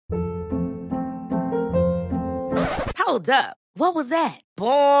Hold up. What was that?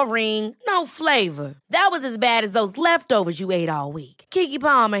 Boring. No flavor. That was as bad as those leftovers you ate all week. Keke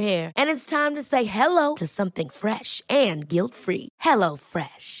Palmer here, and it's time to say hello to something fresh and guilt-free. Hello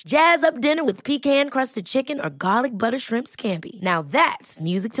Fresh. Jazz up dinner with pecan-crusted chicken or garlic butter shrimp scampi. Now that's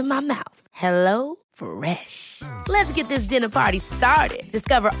music to my mouth. Hello Fresh. Let's get this dinner party started.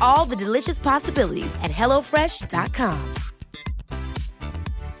 Discover all the delicious possibilities at hellofresh.com.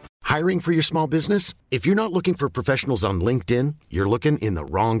 Hiring for your small business? If you're not looking for professionals on LinkedIn, you're looking in the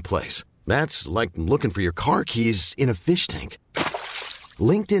wrong place. That's like looking for your car keys in a fish tank.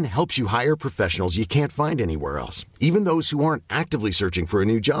 LinkedIn helps you hire professionals you can't find anywhere else, even those who aren't actively searching for a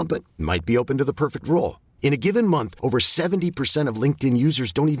new job but might be open to the perfect role. In a given month, over 70% of LinkedIn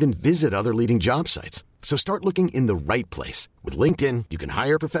users don't even visit other leading job sites. So start looking in the right place. With LinkedIn, you can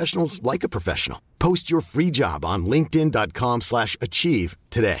hire professionals like a professional. Post your free job on linkedin.com/achieve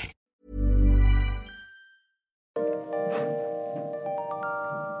today.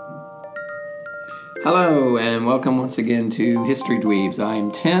 Hello, and welcome once again to History Dweebs.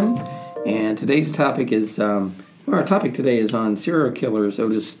 I'm Tim, and today's topic is, our topic today is on serial killers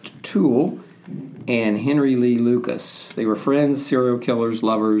Otis Toole and Henry Lee Lucas. They were friends, serial killers,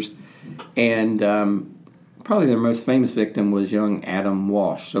 lovers, and probably their most famous victim was young Adam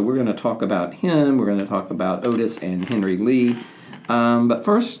Walsh. So we're going to talk about him, we're going to talk about Otis and Henry Lee. But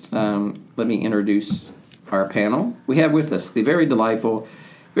first, let me introduce our panel. We have with us the very delightful,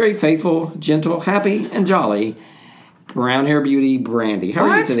 very faithful, gentle, happy, and jolly brown hair beauty, Brandy. How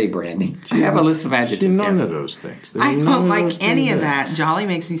are you today, Brandy? I have a list of adjectives. None of those things. I don't like any of that. Jolly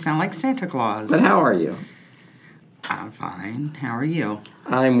makes me sound like Santa Claus. But how are you? I'm fine. How are you?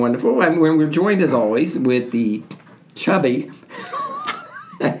 I'm wonderful. And we're joined, as always, with the chubby...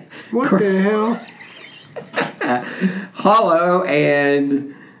 What the hell? hollow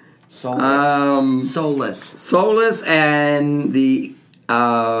and... Soulless. And the...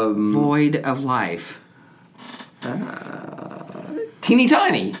 void of life. Teeny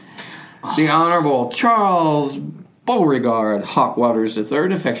tiny. The Honorable Charles Beauregard Hawkwaters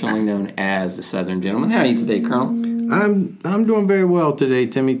III, affectionately known as the Southern Gentleman. How are you today, Colonel? I'm doing very well today,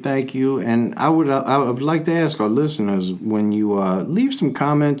 Timmy. Thank you. And I would like to ask our listeners, when you leave some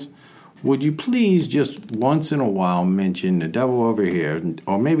comments, would you please just once in a while mention the devil over here,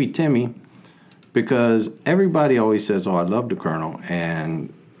 or maybe Timmy, because everybody always says, "Oh, I love the Colonel,"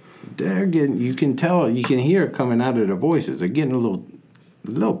 and they're getting. You can tell, you can hear it coming out of their voices. They're getting a little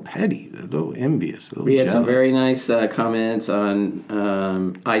petty, a little envious, a little We had jealous. some very nice comments on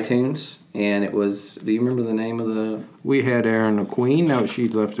iTunes, and it was. Do you remember the name of the? We had Erin the Queen. Now she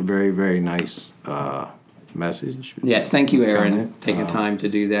left a very, very nice message. Yes, thank you, Erin, Comment. taking time to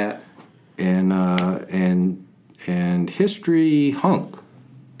do that. And History Hunk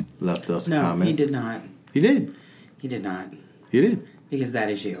left us a comment. No, he did not. He did. He did not. He did. Because that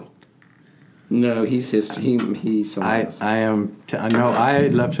is you. No, he's history. He's someone else. I know. I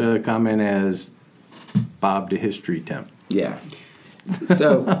left a comment as Bob the History Temp. Yeah.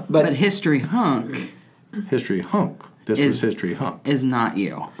 So, But History Hunk History Hunk. This was History Hunk. is not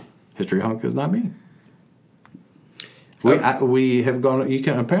you. History Hunk is not me. We have gone. You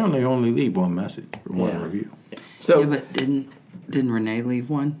can apparently only leave one message or one review. So, Yeah, but didn't Renee leave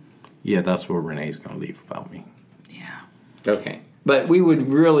one? Yeah, that's what Renee's going to leave about me. Yeah. okay. But we would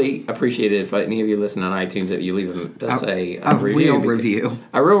really appreciate it if any of you listen on iTunes that you leave us a review. Real review.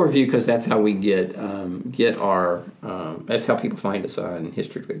 A real review, because that's how we get our. That's how people find us on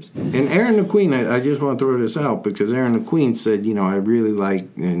History Groups. And Erin the Queen, I just want to throw this out because Erin the Queen said, I really like,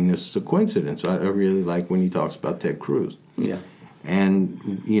 and this is a coincidence, I really like when he talks about Ted Cruz. Yeah.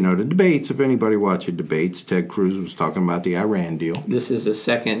 And, the debates, if anybody watched the debates, Ted Cruz was talking about the Iran deal. This is the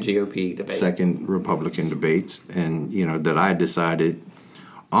second GOP debate. Second Republican debates. And, that I decided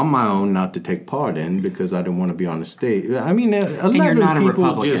on my own not to take part in because I didn't want to be on the stage. I mean, 11 you're not a people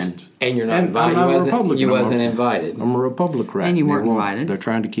Republican. And you're not invited. I'm not a Republican. You wasn't invited. I'm a Republican. And you weren't invited. They're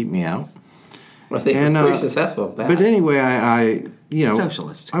trying to keep me out. Well, they were pretty successful at that. But anyway, I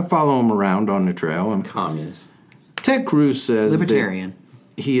Socialist. I follow him around on the trail. And Communist. Ted Cruz says Libertarian.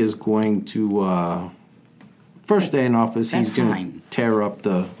 that he is going to, first day in office, he's going to tear up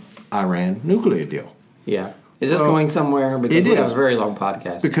the Iran nuclear deal. Yeah. Is this going somewhere? Because it we have is. a very long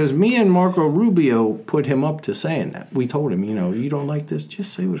podcast. Because me and Marco Rubio put him up to saying that. We told him, you don't like this,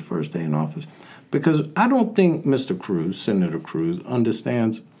 just say it was first day in office. Because I don't think Mr. Cruz, Senator Cruz,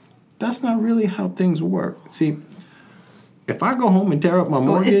 understands that's not really how things work. See, if I go home and tear up my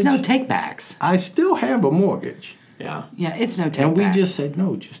mortgage... it's no take-backs. I still have a mortgage. Yeah. Yeah, it's no take-backs. And we just said,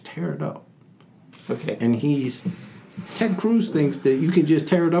 no, just tear it up. Okay. And he's Ted Cruz thinks that you can just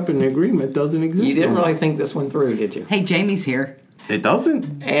tear it up and the agreement doesn't exist. You didn't no more. really think this one through, did you? Hey, Jamie's here. It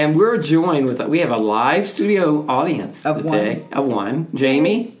doesn't. And we're joined with, we have a live studio audience Of today. Of one.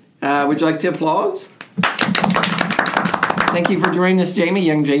 Jamie, would you like to applause? Thank you for joining us, Jamie.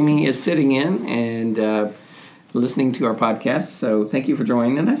 Young Jamie is sitting in and listening to our podcast, so thank you for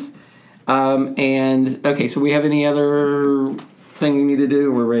joining us. So we have any other thing we need to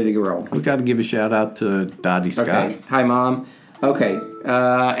do? We're ready to roll. We got to give a shout out to Dottie Scott. Okay. Hi, Mom. Okay.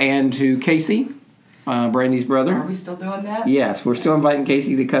 And to Casey, Brandy's brother. Are we still doing that? Yes, we're still inviting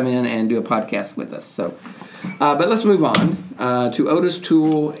Casey to come in and do a podcast with us. So, but let's move on to Otis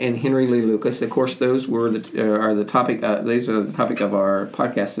Toole and Henry Lee Lucas. Of course, those were are the topic. These are the topic of our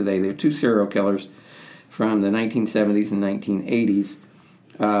podcast today. They're two serial killers from the 1970s and 1980s.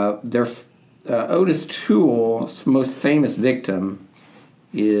 Otis Toole's most famous victim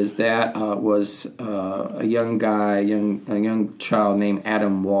was a young child named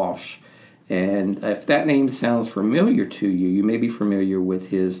Adam Walsh. And if that name sounds familiar to you, you may be familiar with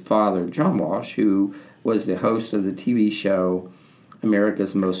his father, John Walsh, who was the host of the TV show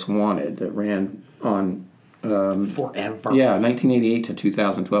America's Most Wanted that ran on forever. Yeah, 1988 to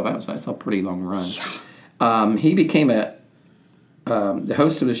 2012. That's a pretty long run. Yeah. He became the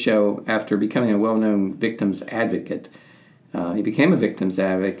host of the show after becoming a well-known victims advocate. He became a victims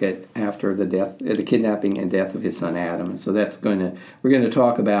advocate after the kidnapping and death of his son Adam. And so we're going to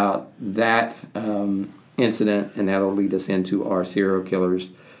talk about that incident, and that'll lead us into our serial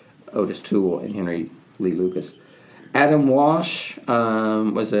killers, Otis Toole and Henry Lee Lucas. Adam Walsh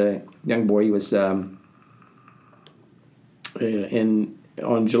was a young boy. He was on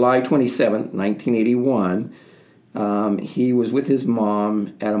July 27th, 1981. He was with his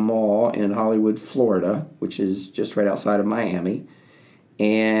mom at a mall in Hollywood, Florida, which is just right outside of Miami.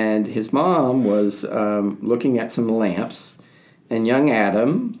 And his mom was looking at some lamps. And young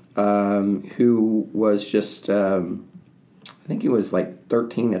Adam, who was just, I think he was like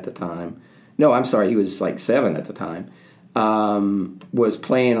 13 at the time. No, I'm sorry, he was like 7 at the time. Was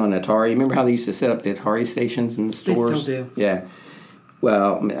playing on Atari. Remember how they used to set up the Atari stations in the stores? They still do. Yeah.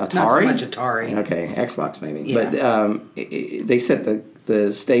 Well, Atari? Not so much Atari. Okay, Xbox maybe. Yeah. But they set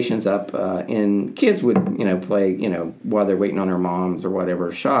the stations up, and kids would, play, while they're waiting on their moms or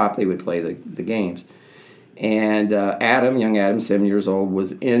whatever shop, they would play the games. And young Adam, 7 years old,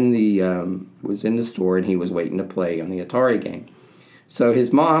 was in the store, and he was waiting to play on the Atari game. So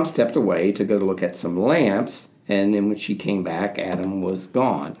his mom stepped away to go to look at some lamps, and then when she came back, Adam was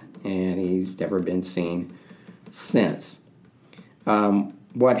gone, and he's never been seen since.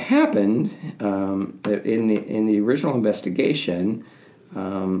 What happened in the original investigation,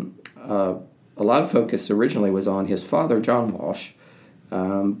 a lot of focus originally was on his father, John Walsh,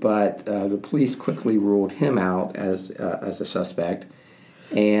 but the police quickly ruled him out as a suspect,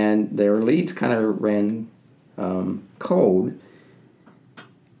 and their leads kind of ran cold.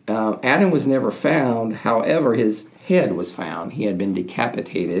 Adam was never found. However, his head was found. He had been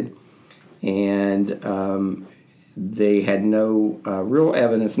decapitated, and they had no real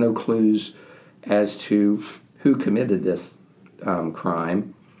evidence, no clues as to who committed this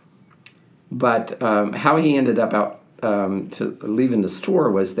crime. But how he ended up out to leaving the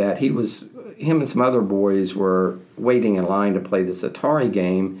store was that him and some other boys were waiting in line to play this Atari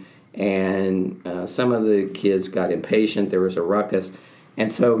game, and some of the kids got impatient. There was a ruckus,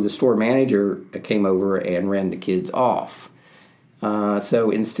 and so the store manager came over and ran the kids off.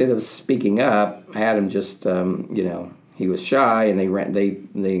 So instead of speaking up, Adam just, he was shy, and they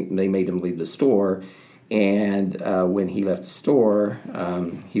made him leave the store. And when he left the store,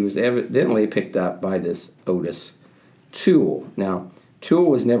 he was evidently picked up by this Otis Toole. Now, Toole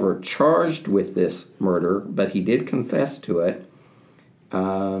was never charged with this murder, but he did confess to it,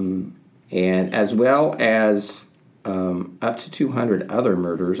 and as well as up to 200 other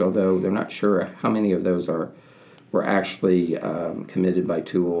murders, although they're not sure how many of those were actually committed by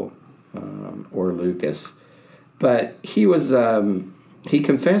Toole or Lucas. But he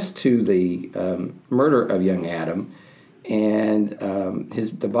confessed to the murder of young Adam, and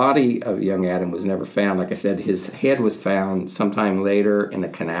the body of young Adam was never found. Like I said, his head was found sometime later in a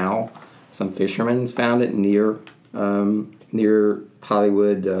canal. Some fishermen found it near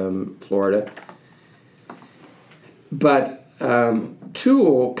Hollywood, Florida. But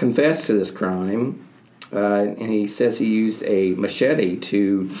Toole confessed to this crime. And he says he used a machete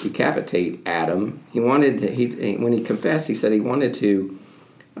to decapitate Adam. When he confessed, he said he wanted to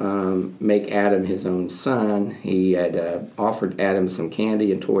make Adam his own son. He had offered Adam some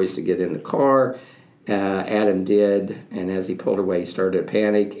candy and toys to get in the car, Adam did, and as he pulled away, he started to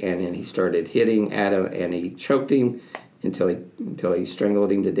panic, and then he started hitting Adam, and he choked him until he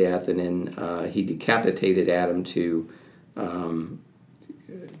strangled him to death, and then he decapitated Adam to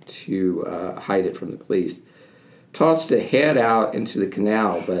hide it from the police. Tossed the head out into the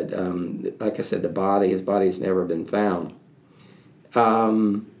canal, but like I said, his body's never been found.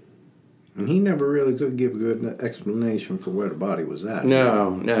 And he never really could give a good explanation for where the body was at.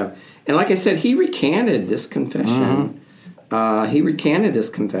 No. And like I said, he recanted this confession. He recanted this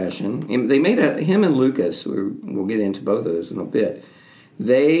confession. And they made him and Lucas, we'll get into both of those in a bit,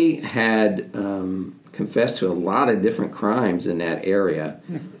 they had confessed to a lot of different crimes in that area.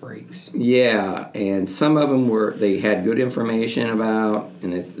 Freaks. Yeah, and some of them they had good information about,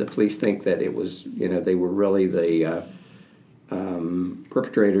 and if the police think that it was, they were really the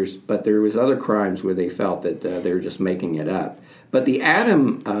perpetrators, but there was other crimes where they felt that they were just making it up. But the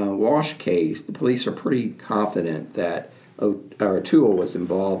Adam Walsh case, the police are pretty confident that Toole was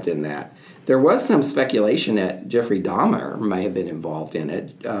involved in that. There was some speculation that Jeffrey Dahmer may have been involved in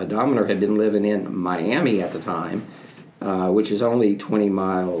it. Dahmer had been living in Miami at the time, which is only 20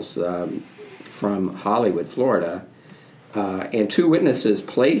 miles from Hollywood, Florida. And two witnesses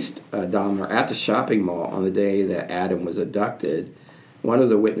placed Dahmer at the shopping mall on the day that Adam was abducted. One of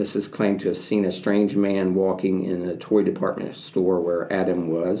the witnesses claimed to have seen a strange man walking in a toy department store where Adam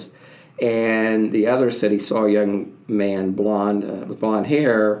was. And the other said he saw a young man with blonde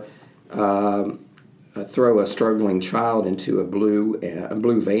hair throw a struggling child into a blue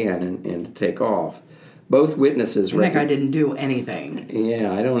van and take off. Both witnesses. That guy didn't do anything.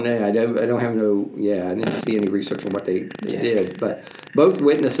 Yeah, I don't know. I don't have no. Yeah, I didn't see any research on what they did. But both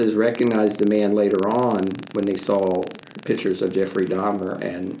witnesses recognized the man later on when they saw pictures of Jeffrey Dahmer,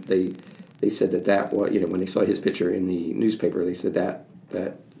 and they said that was, when they saw his picture in the newspaper, they said that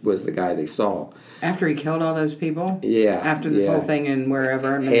was the guy they saw. After he killed all those people? Yeah. After the whole thing in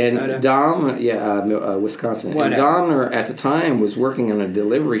wherever, Minnesota? And Dahmer, Wisconsin. Whatever. And Dahmer at the time was working on a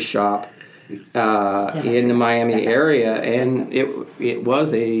delivery shop in the Miami area, and it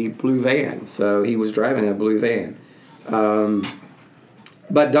was a blue van, so he was driving a blue van.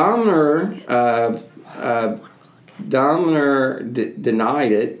 But Dahmer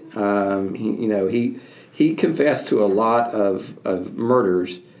denied it. He confessed to a lot of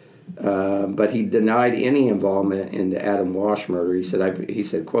murders, but he denied any involvement in the Adam Walsh murder. He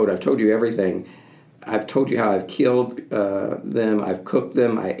said, quote, "I've told you everything. I've told you how I've killed them. I've cooked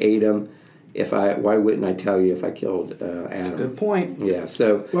them. I ate them. Why wouldn't I tell you if I killed Adam?" That's a good point. Yeah.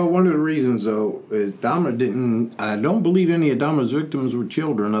 So. Well, one of the reasons though is Dahmer didn't. I don't believe any of Dahmer's victims were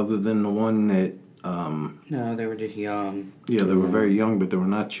children, other than the one that. No, they were just young. Yeah, they were very young, but they were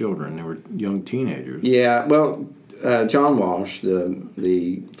not children. They were young teenagers. Yeah. Well, John Walsh,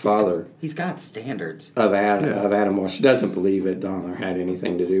 the father. He's got standards. Of Adam Walsh, doesn't believe that Dahmer had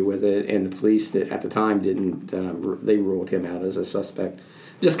anything to do with it, and the police at the time didn't. They ruled him out as a suspect.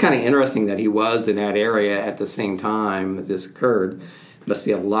 Just kind of interesting that he was in that area at the same time that this occurred. Must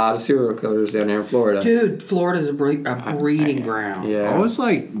be a lot of serial killers down there in Florida. Dude, Florida's a breeding ground. Yeah. Oh, it's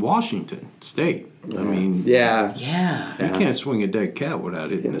like Washington State. I mean, yeah. You can't swing a dead cat without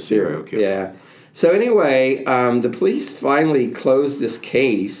hitting a serial killer. Yeah. So anyway, the police finally closed this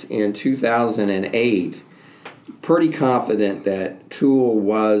case in 2008, pretty confident that Toole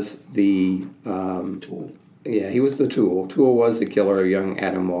was the Toole. Yeah, he was the Toole. Toole was the killer of young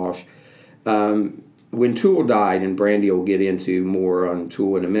Adam Walsh. When Toole died, and Brandy will get into more on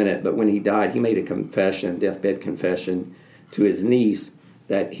Toole in a minute, but when he died, he made a confession, deathbed confession, to his niece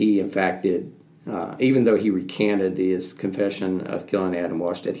that he, in fact, did, even though he recanted his confession of killing Adam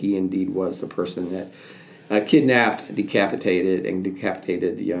Walsh, that he indeed was the person that kidnapped,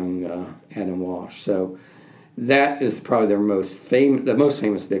 decapitated young Adam Walsh. So that is probably the most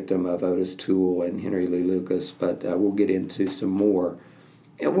famous victim of Otis Toole and Henry Lee Lucas, but we'll get into some more.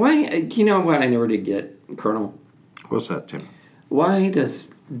 Why? You know what I never did get, Colonel? What's that, Tim? Why does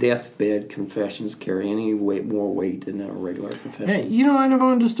deathbed confessions carry any more weight than a regular confession? Yeah, I never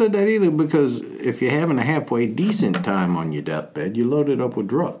understood that either, because if you're having a halfway decent time on your deathbed, you load it up with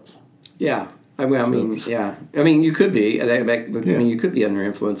drugs. Yeah. I mean, you could be. I mean, you could be under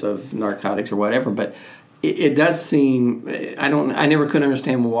influence of narcotics or whatever, but it does seem. I never could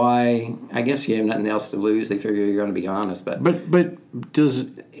understand why. I guess you have nothing else to lose. They figure you're going to be honest, but does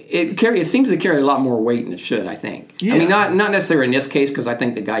it seems to carry a lot more weight than it should. I think. Yeah. I mean, not necessarily in this case, because I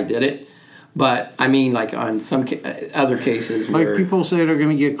think the guy did it, but I mean, like on some other cases, like people say they're going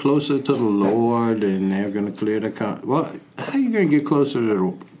to get closer to the Lord and they're going to clear the Well, how are you going to get closer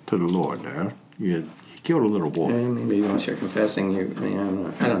to the Lord? There, you killed a little boy. Maybe once you're confessing, I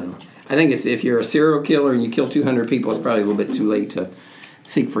don't know. I think it's if you're a serial killer and you kill 200 people, it's probably a little bit too late to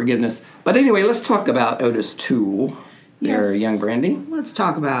seek forgiveness. But anyway, let's talk about Otis Toole. There, young Brandy. Let's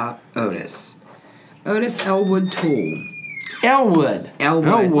talk about Otis. Otis Elwood Toole. Elwood.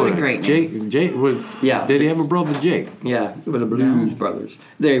 What a great name. Jake was. Yeah. Did he have a brother, Jake? Yeah, with the Blues Brothers.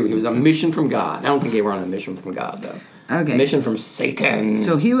 There he was. A mission from God. I don't think they were on a mission from God though. Okay. Mission from Satan.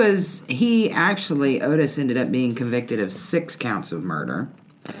 So Otis ended up being convicted of 6 counts of murder.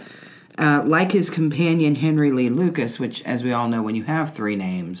 Like his companion Henry Lee Lucas, which, as we all know, when you have 3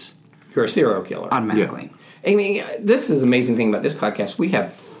 names, You're a serial killer. automatically. I mean, this is the amazing thing about this podcast. We've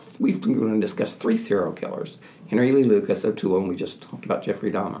going to discuss 3 serial killers: Henry Lee Lucas, O'Toole, and we just talked about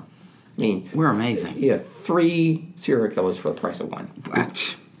Jeffrey Dahmer. I mean, We're amazing. you have 3 serial killers for the price of 1.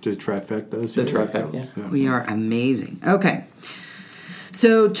 The trifecta. The trifecta, yeah. We are amazing. Okay.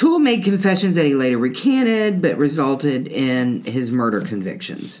 So Toole made confessions that he later recanted, but resulted in his murder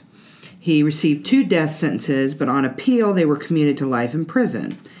convictions. He received 2 death sentences, but on appeal they were commuted to life in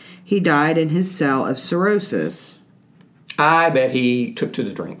prison. He died in his cell of cirrhosis. I bet he took to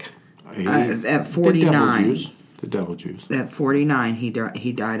the drink. At 49. The devil juice. At 49,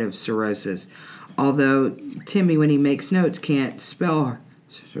 he died of cirrhosis. Although Timmy, when he makes notes, can't spell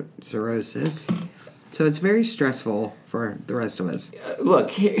cirrhosis. So it's very stressful for the rest of us. Look,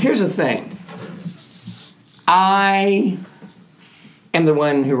 here's the thing. I am the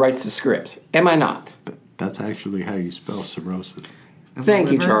one who writes the scripts. Am I not? That's actually how you spell cirrhosis.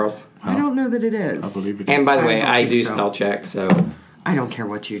 Thank you, Charles. I don't know that it is. I believe it And is. by the I way, don't I think do so. spell check, so I don't care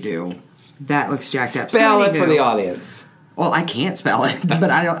what you do. That looks jacked up. spell So it for anywho- the audience. Well, I can't spell it, but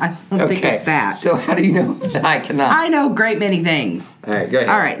I don't think it's that. So how do you know that I cannot? I know a great many things. All right, go ahead.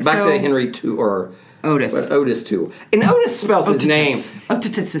 All right, Back so- to Henry Toole or Otis. Otis Toole. And Otis spells his name.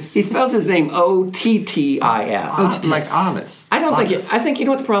 Otis. He spells his name Ottis. Like honest. I don't think it. I think you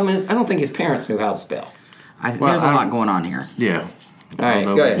know what the problem is. I don't think his parents knew how to spell. There's a lot going on here. Yeah. All right,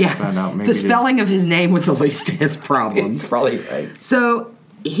 Although go we ahead. just found out maybe The spelling of his name was the least of his problems. Probably right. So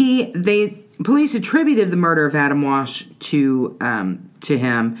police attributed the murder of Adam Walsh to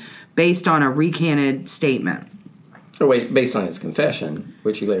him based on a recanted statement. Oh wait, based on his confession,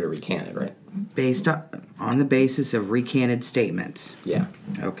 which he later recanted, right? Based on the basis of recanted statements. Yeah.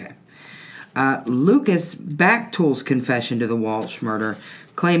 Okay. Lucas backed Toole's confession to the Walsh murder,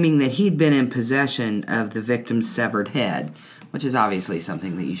 claiming that he'd been in possession of the victim's severed head, which is obviously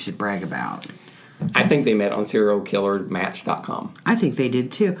something that you should brag about. I think they met on serialkillermatch.com. I think they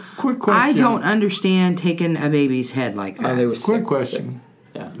did too. Quick question. I don't understand taking a baby's head like that. They were Quick sick, question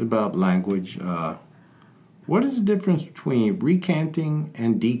sick. Yeah. about language. What is the difference between recanting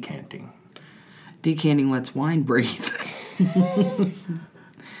and decanting? Decanting lets wine breathe.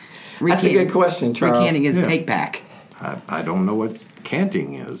 That's a good question, Charles. Recanting is Yeah. take back. I don't know what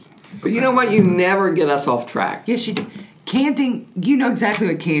canting is. But you know what? You never get us off track. Yes, you do. Canting, you know exactly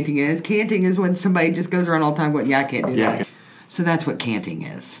what canting is. Canting is when somebody just goes around all the time going, yeah, I can't do Yeah. that. So that's what canting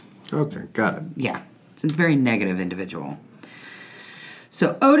is. Okay, got it. Yeah. It's a very negative individual.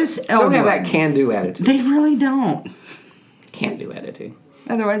 So Otis Don't Elwood. have that can-do attitude. They really don't. Can't-do attitude.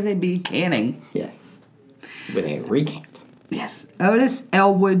 Otherwise they'd be canning. Yeah. But they recant. Yes. Otis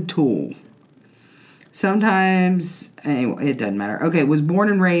Elwood Toole. Sometimes, anyway, it doesn't matter. Okay, was born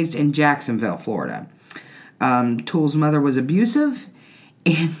and raised in Jacksonville, Florida. Toole's mother was abusive,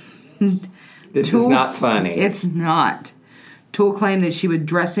 and This Toole- is not funny. It's not. Toole claimed that she would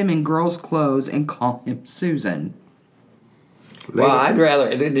dress him in girls' clothes and call him Susan. Well, I'd rather...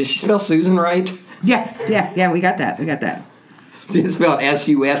 Did she spell Susan right? Yeah, we got that. Didn't spell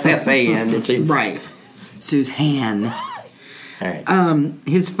S-U-S-S-A-N, did she? Right. Suzanne. All right.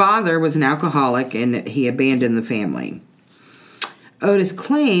 His father was an alcoholic and he abandoned the family. Otis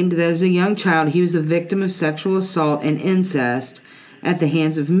claimed that as a young child he was a victim of sexual assault and incest at the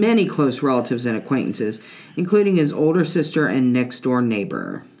hands of many close relatives and acquaintances, including his older sister and next-door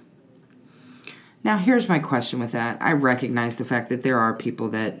neighbor. Now, here's my question with that. I recognize the fact that there are people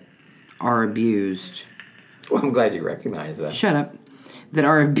that are abused. Well, I'm glad you recognize that. Shut up. That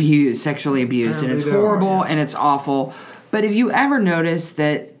are abused, sexually abused, and it's Apparently they are, horrible yes. and it's awful. But have you ever noticed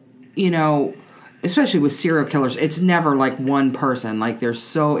that, especially with serial killers, it's never like one person. Like they're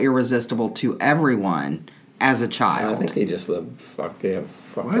so irresistible to everyone as a I child. think they just live fucked up.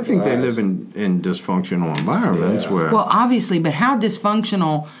 Well, I think they live in dysfunctional environments where Well, obviously, but how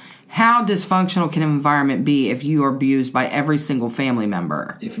dysfunctional can an environment be if you are abused by every single family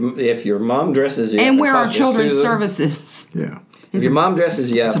member? If your mom dresses you And up where are calls you children's Susan, services? yeah. If your mom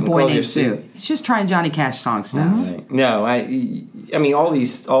dresses you up It's a and boy calls you named Sue. It's just trying Johnny Cash song stuff. Right. No, I mean all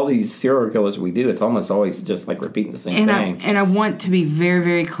these serial killers we do. It's almost always just like repeating the same thing. And I want to be very,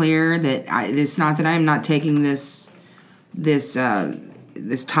 very clear that it's not that I am not taking this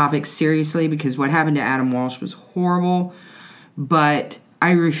topic seriously, because what happened to Adam Walsh was horrible, but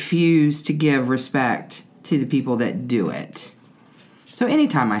I refuse to give respect to the people that do it. So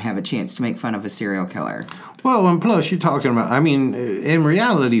anytime I have a chance to make fun of a serial killer. Well, and plus you're talking about, I mean, in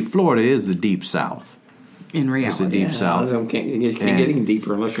reality, Florida is the deep south. In reality. It's the deep south. You can't get any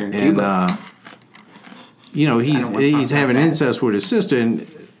deeper unless you're in And, Cuba. he's having incest with his sister, and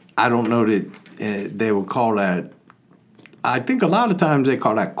I don't know that they would call that, I think a lot of times they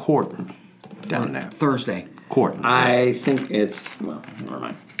call that courting down there. Thursday. Courting. I think it's, well, never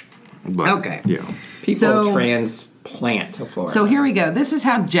mind. But, Okay. Yeah. People transplant to Florida. So here we go. This is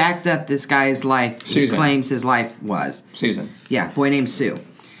how jacked up this guy's life Susan. claims his life was. Susan. Yeah, boy named Sue.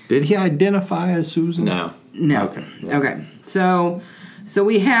 Did he identify as Susan? No. No. Okay. So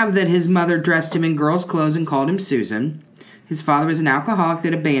we have that his mother dressed him in girls' clothes and called him Susan. His father was an alcoholic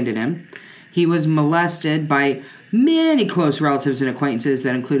that abandoned him. He was molested by many close relatives and acquaintances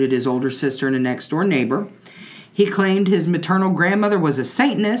that included his older sister and a next-door neighbor. He claimed his maternal grandmother was a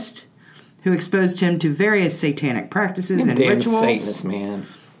Satanist who exposed him to various satanic practices and Damn rituals. Satanist, man.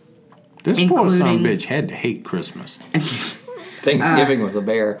 This poor son of a Including- bitch had to hate Christmas. Thanksgiving was a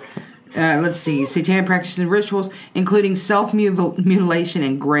bear. Let's see, satanic practices and rituals, including self-mutilation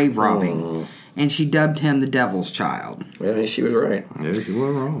and grave robbing. And she dubbed him the devil's child. Well, she was right. Yeah, she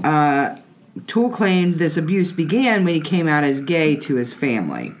wasn't wrong. Toole claimed this abuse began when he came out as gay to his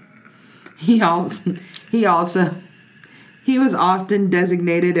family. He was often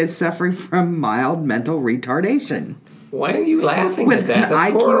designated as suffering from mild mental retardation. Why are you laughing With at that? an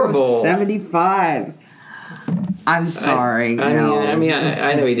That's IQ horrible. of 75. I'm sorry. No.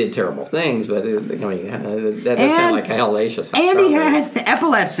 I know he did terrible things, but that does sound like a hellacious. And he childhood. had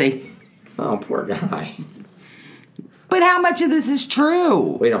epilepsy. Oh, poor guy. But how much of this is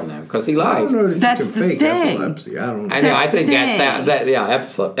true? We don't know because he I lies. don't know that That's you can the fake thing. epilepsy. I don't know. I know. I That's the think that thing. yeah,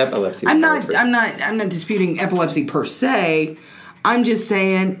 epilepsy. I'm is true. not disputing epilepsy per se. I'm just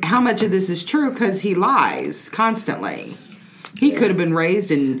saying how much of this is true because he lies constantly. He could have been raised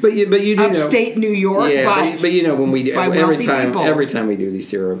in But you do upstate New York. Yeah, by, but when we do by wealthy people. every time we do these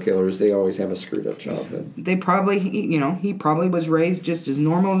serial killers, they always have a screwed up childhood. They probably, he probably was raised just as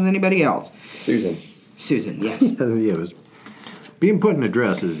normal as anybody else. Susan. Susan, yes. Yeah, it was, being put in a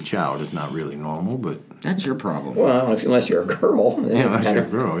dress as a child is not really normal, but That's your problem. Well, unless you're a girl, then yeah, it's that's kind your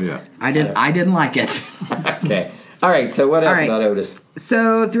of girl, yeah. I didn't like it. okay. All right. So what else All right. about Otis?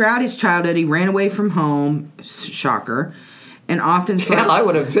 So throughout his childhood, he ran away from home. Shocker. And often slept. Hell, I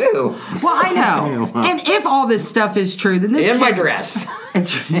would have too. Well, I know. And if all this stuff is true, then this In my kid- dress,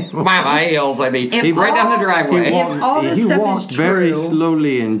 It's, my high heels. I mean, If right down the all- driveway. If all this he stuff is walked very true-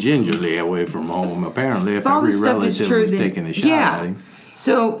 slowly and gingerly away from home, apparently, if all every this stuff is relative true, was then taking a shot at him.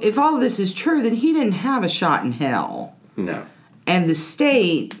 So if all of this is true, then he didn't have a shot in hell, No. and the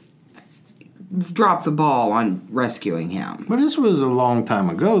state dropped the ball on rescuing him. But this was a long time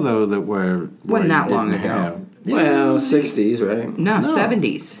ago, though, where Wasn't you that long didn't ago. have- Well, 60s, right? No, No.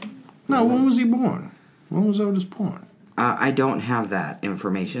 70s. No, when was he born? When was Otis born? I don't have that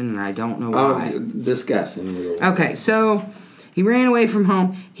information, and I don't know Oh, why. discuss. And we'll, Okay, so he ran away from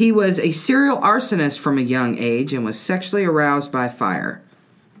home. He was a serial arsonist from a young age and was sexually aroused by fire.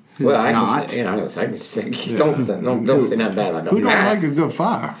 Who's well, I not? can say, I can say, don't say nothing bad about Who don't that. like a good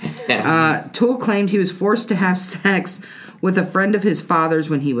fire? Toole claimed he was forced to have sex with a friend of his father's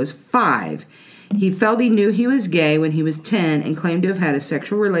when he was 5. He felt he knew he was gay when he was 10 and claimed to have had a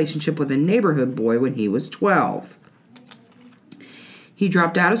sexual relationship with a neighborhood boy when he was 12. He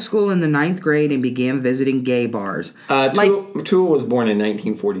dropped out of school in the 9th grade and began visiting gay bars. Toole was born in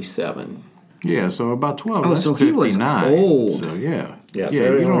 1947. Yeah, so about 12. Oh, That's so he was 59. old. So, yeah. Yeah, Yeah, so you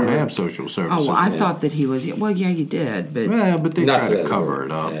don't they were- have social services. Oh, well, I thought that he was... Well, yeah, you did, but... Yeah, but they Not try for to that cover long.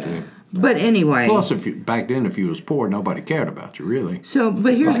 it up. Yeah. Too. But anyway... Plus, back then, if you was poor, nobody cared about you, really. So,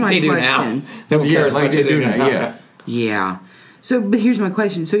 but here's my They do question. now. No one cares like what they you do do now, now. yeah. Yeah. So, but here's my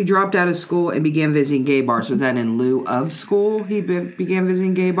question. So he dropped out of school and began visiting gay bars. Was that in lieu of school? He began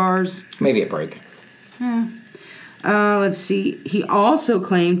visiting gay bars? Maybe a break. Let's see. He also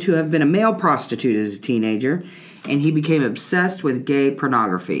claimed to have been a male prostitute as a teenager, and he became obsessed with gay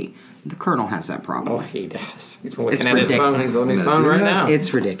pornography. The Colonel has that Oh, problem. he does. He's looking It's at his phone. ridiculous. He's on his No, phone do right not- now. It's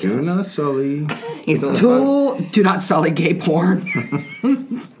Do ridiculous. not sully. He's on the phone. Toole, do not sully gay porn.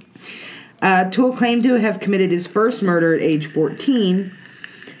 Toole claimed to have committed his first murder at age 14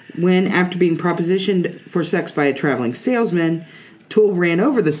 when, after being propositioned for sex by a traveling salesman, Toole ran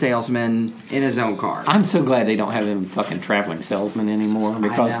over the salesman in his own car. I'm so glad they don't have them fucking traveling salesmen anymore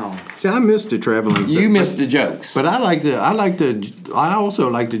because I know. See, I missed the traveling. you missed the jokes. But I also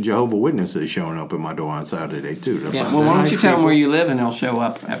like the Jehovah Witnesses showing up at my door on Saturday too. Yeah, well, why don't you tell them where you live and they'll show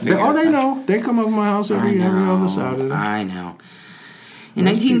up after you. They know. They come up to my house every other Saturday. I know. In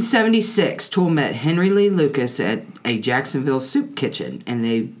 1976, Toole met Henry Lee Lucas at a Jacksonville soup kitchen, and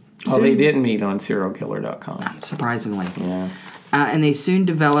they didn't meet on serialkiller.com. surprisingly. Yeah. And they soon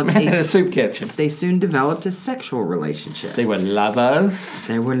developed a soup kitchen. They soon developed a sexual relationship. They were lovers.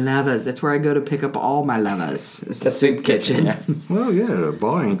 They were lovers. That's where I go to pick up all my lovers. It's The soup kitchen. Yeah. Well, yeah, the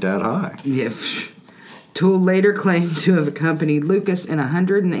bar ain't that high. Yeah. Toole later claimed to have accompanied Lucas in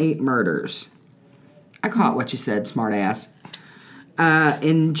 108 murders. I caught what you said, smartass.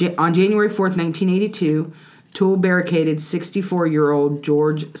 On January 4th, 1982, Toole barricaded 64-year-old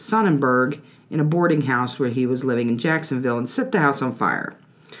George Sonnenberg in a boarding house where he was living in Jacksonville and set the house on fire.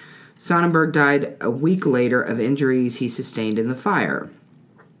 Sonnenberg died a week later of injuries he sustained in the fire.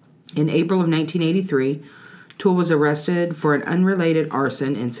 In April of 1983, Toole was arrested for an unrelated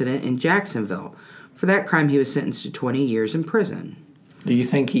arson incident in Jacksonville. For that crime, he was sentenced to 20 years in prison. Do you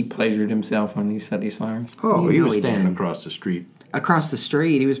think he pleasured himself when he set these fires? Oh, he was he standing did. across the street. Across the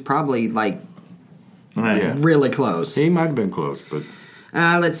street, he was probably, Yeah. really close. He might have been close, but...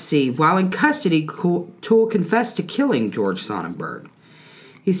 Let's see. While in custody, Toole confessed to killing George Sonnenberg.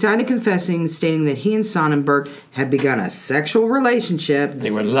 He signed a confessing stating that he and Sonnenberg had begun a sexual relationship. They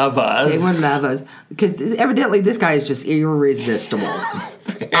were lovers. They were lovers. Because evidently this guy is just irresistible.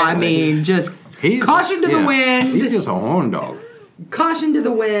 I mean, just caution to the wind. He's just a horn dog. Caution to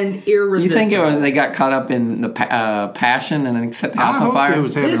the wind, irresistible. You think they got caught up in the passion and then set the house on fire? They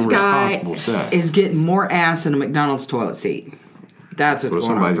was having This a guy responsible sex. is getting more ass in a McDonald's toilet seat. That's what's going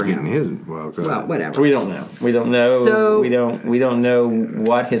on somebody's for getting him. his. Well, Whatever. We don't know. We don't know. So- we don't know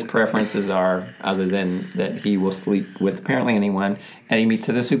what his preferences are, other than that he will sleep with apparently anyone, and he meets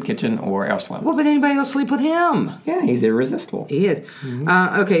at a soup kitchen or elsewhere. Well, but anybody will sleep with him. Yeah, he's irresistible. He is.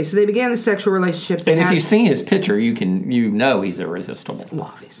 Okay, so they began the sexual relationship. And if you see his picture, you know he's irresistible.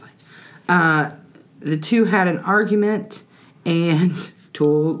 Well, obviously. The two had an argument, and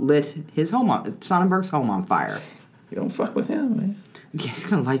Toole lit Sonnenberg's home on fire. You don't fuck with him, man. Yeah, he's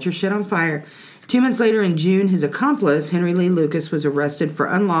gonna light your shit on fire. 2 months later, in June, his accomplice, Henry Lee Lucas, was arrested for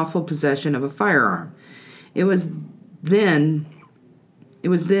unlawful possession of a firearm. It was then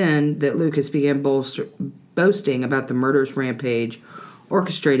that Lucas began boasting about the murderous rampage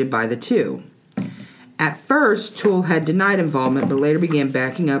orchestrated by the two. At first, Toole had denied involvement, but later began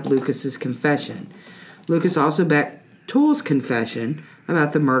backing up Lucas's confession. Lucas also backed Toole's confession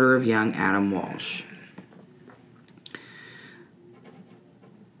about the murder of young Adam Walsh.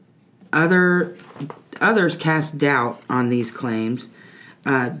 Others cast doubt on these claims.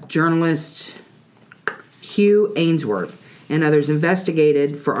 Journalist Hugh Ainsworth and others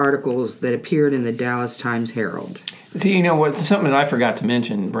investigated for articles that appeared in the Dallas Times-Herald. See, you know what? Something that I forgot to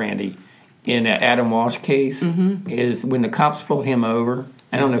mention, Brandy, in that Adam Walsh case is when the cops pulled him over.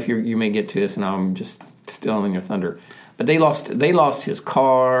 I don't know if you may get to this, and I'm just stealing your thunder, but they lost his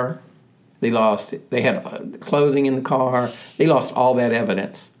car. They had clothing in the car. They lost all that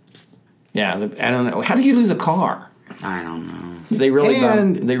evidence. Yeah, I don't know. How do you lose a car? I don't know. They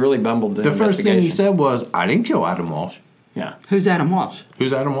really bumbled the first thing he said was, "I didn't kill Adam Walsh." Yeah. Who's Adam Walsh?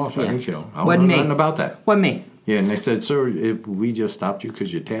 Who's Adam Walsh? I Yeah. didn't kill him. I Wasn't don't me. know nothing about that. Wasn't me. Yeah, and they said, "Sir, we just stopped you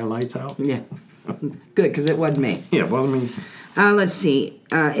because your tail light's out." Yeah. Good, because it wasn't me. Yeah, well, I mean, Let's see.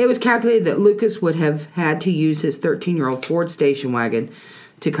 It was calculated that Lucas would have had to use his 13-year-old Ford station wagon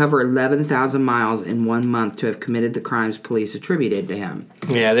to cover 11,000 miles in 1 month to have committed the crimes police attributed to him.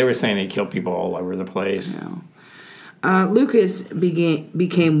 Yeah, they were saying he killed people all over the place. Lucas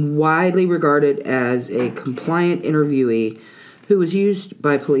became widely regarded as a compliant interviewee who was used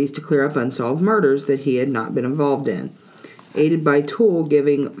by police to clear up unsolved murders that he had not been involved in, aided by Toole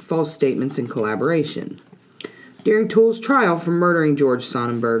giving false statements in collaboration. During Toole's trial for murdering George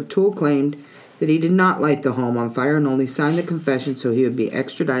Sonnenberg, Toole claimed that he did not light the home on fire and only signed the confession so he would be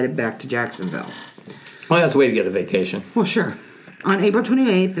extradited back to Jacksonville. Well, that's a way to get a vacation. Well, sure. On April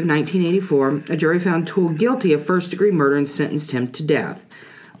 28th of 1984, a jury found Toole guilty of first-degree murder and sentenced him to death.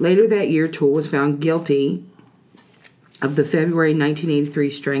 Later that year, Toole was found guilty of the February 1983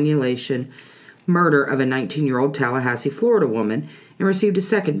 strangulation murder of a 19-year-old Tallahassee, Florida woman and received a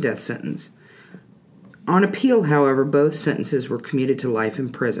second death sentence. On appeal, however, both sentences were commuted to life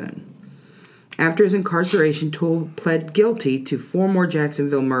in prison. After his incarceration, Toole pled guilty to 4 more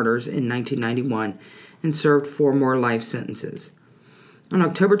Jacksonville murders in 1991 and served 4 more life sentences. On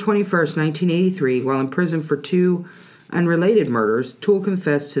October 21st, 1983, while in prison for 2 unrelated murders, Toole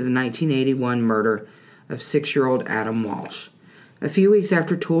confessed to the 1981 murder of 6-year-old Adam Walsh. A few weeks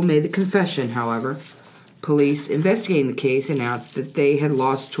after Toole made the confession, however, police investigating the case announced that they had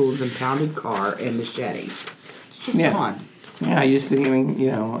lost Toole's impounded car and machete. It's just gone. Yeah, I used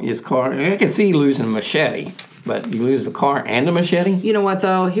to, his car. I could see losing a machete, but you lose the car and the machete? You know what,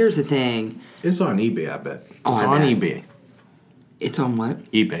 though? Here's the thing. It's on eBay, I bet. Oh, It's I on bet. eBay. It's on what?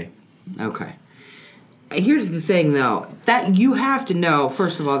 eBay. Okay. Here's the thing, though. That you have to know,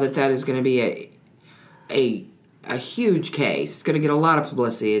 first of all, that is going to be a huge case. It's going to get a lot of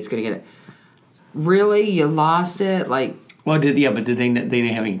publicity. It's going to get... Really? You lost it? Like... Well, but they didn't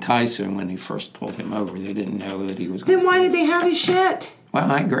have any ties to him when they first pulled him over. They didn't know that he was going Then why did they have his shit?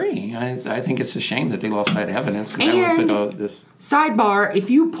 Well, I agree. I think it's a shame that they lost that evidence. And, This... sidebar, if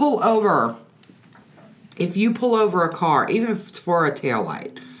you pull over a car, even if it's for a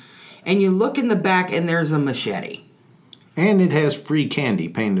taillight, and you look in the back and there's a machete. And it has free candy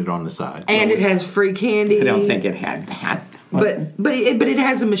painted on the side. And it has free candy. I don't think it had that. But it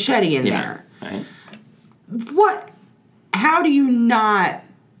has a machete in there. Right. What? How do you not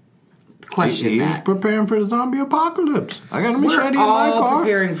question He's that? preparing for the zombie apocalypse. I got a machete in We're my all car.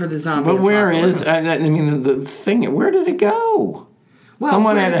 preparing for the zombie But where apocalypse. is... I mean, the thing... Where did it go? Well,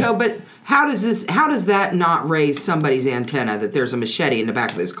 Someone where had to a... go, but how does that not raise somebody's antenna that there's a machete in the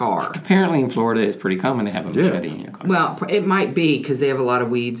back of this car? Apparently in Florida, it's pretty common to have a machete in your car. Well, it might be because they have a lot of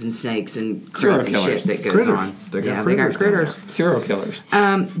weeds and snakes and Serial crazy killers. shit that goes Critters. on. They got they got critters critters. Serial killers.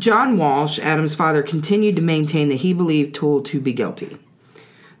 John Walsh, Adam's father, continued to maintain that he believed Toole to be guilty.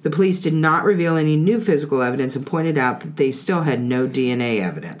 The police did not reveal any new physical evidence and pointed out that they still had no DNA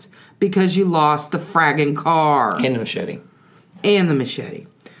evidence because you lost the fragging car And a machete. and the machete.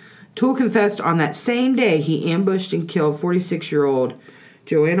 Toole confessed on that same day he ambushed and killed 46-year-old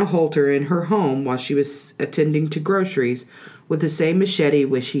Joanna Holter in her home while she was attending to groceries with the same machete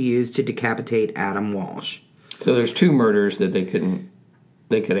which he used to decapitate Adam Walsh. So there's two murders that they could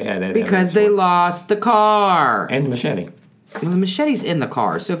have had that Because they lost the car. and the machete. Well, the machete's in the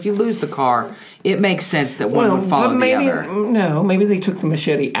car, so if you lose the car, it makes sense that one would follow the other. No, maybe they took the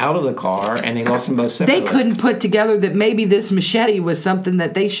machete out of the car and they lost them both separately. They couldn't put together that maybe this machete was something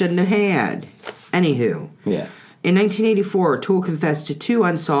that they shouldn't have had. Anywho. Yeah. In 1984, Toole confessed to 2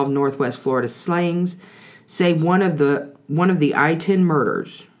 unsolved Northwest Florida slayings, say one of the I-10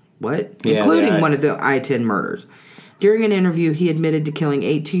 murders. What? Yeah, Including one of the I-10 murders. During an interview, he admitted to killing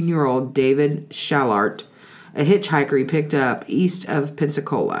 18-year-old David Schallart, a hitchhiker he picked up east of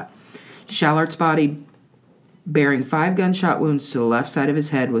Pensacola. Schallart's body, bearing 5 gunshot wounds to the left side of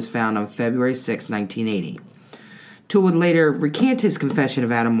his head, was found on February 6, 1980. Toole would later recant his confession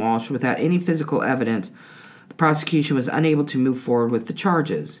of Adam Walsh without any physical evidence. The prosecution was unable to move forward with the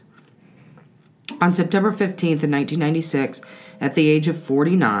charges. On September 15th, 1996, at the age of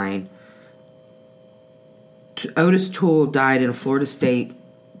 49, Otis Toole died in a Florida state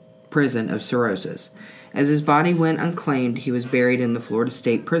prison of cirrhosis. As his body went unclaimed, he was buried in the Florida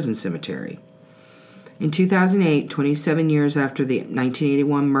State Prison Cemetery. In 2008, 27 years after the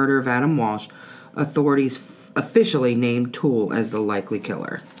 1981 murder of Adam Walsh, authorities officially named Toole as the likely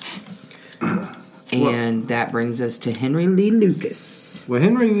killer. And that brings us to Henry Lee Lucas. Well,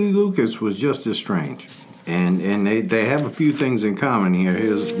 Henry Lee Lucas was just as strange. And they have a few things in common here.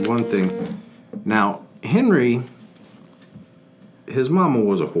 Here's one thing. Now, Henry, his mama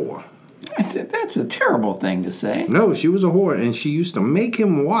was a whore. That's a terrible thing to say. No, she was a whore, and she used to make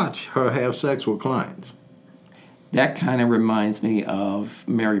him watch her have sex with clients. That kind of reminds me of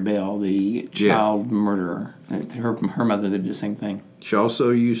Mary Bell, the child murderer. Her mother did the same thing. She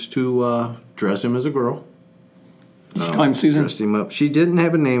also used to dress him as a girl. Did she call him Susan? Dressed him up. She didn't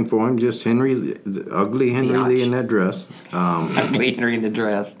have a name for him, just Henry, the ugly Henry Lee in that dress. Ugly Henry in the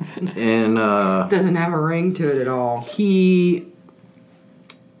dress. And Doesn't have a ring to it at all.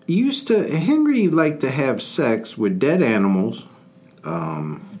 Henry liked to have sex with dead animals.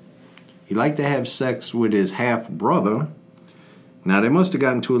 He liked to have sex with his half-brother. Now, they must have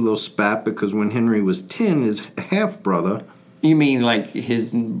gotten into a little spat because when Henry was 10, his half-brother... You mean like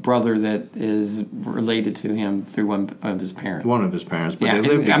his brother that is related to him through one of his parents? One of his parents, but Yeah, they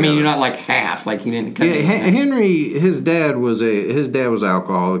lived together. I mean, you're not like half, like he didn't cut Henry, his dad was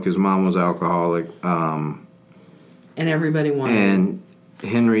alcoholic, his mom was alcoholic. And everybody wanted And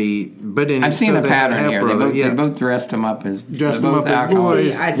Henry, but in I've seen a pattern here. They yeah. both dressed him up as Dressed him up as alcoholics.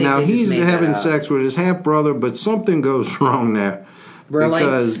 boys. See, I think Now they just he's made that having up. sex with his half brother, but something goes wrong there. Really?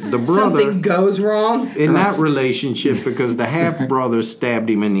 Because the brother Something goes wrong? in that relationship, because the half brother stabbed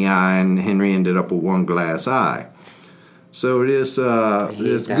him in the eye, and Henry ended up with one glass eye. So this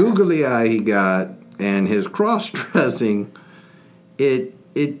that. googly eye he got, and his cross-dressing, it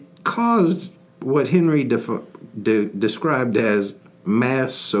caused what Henry described as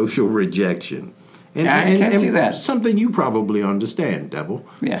mass social rejection. And, I can see that. Something you probably understand, Devil.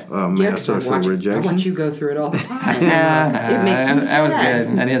 Yeah. Mass social rejection. I watch you go through it all the time. It makes me That was sad.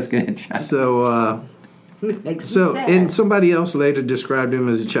 good. That is good. So, It makes me So, sad. and somebody else later described him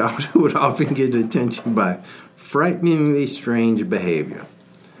as a child who would often get attention by frighteningly strange behavior.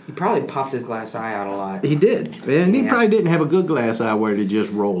 He probably popped his glass eye out a lot. He did. And he Yeah. probably didn't have a good glass eye where it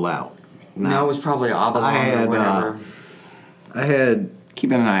just roll out. No, it was probably Oblong or whatever. I had,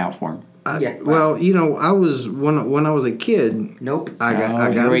 Keeping an eye out for him. well, you know, I was, when I was a kid, Nope. I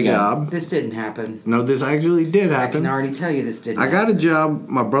got here a we go. job. This didn't happen. No, this actually did I happen. can already tell you this didn't I got happen. a job,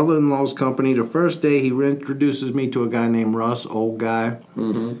 my brother-in-law's company. The first day, he introduces me to a guy named Russ, old guy.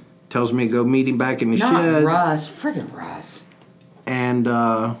 Mm-hmm. Tells me to go meet him back in the Not shed. Russ. Friggin' Russ. And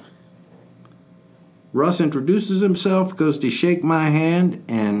Russ introduces himself, goes to shake my hand,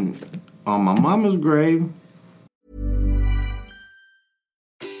 and on my mama's grave.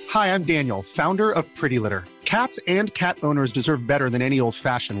 Hi, I'm Daniel, founder of Pretty Litter. Cats and cat owners deserve better than any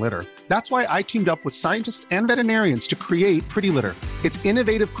old-fashioned litter. That's why I teamed up with scientists and veterinarians to create Pretty Litter. Its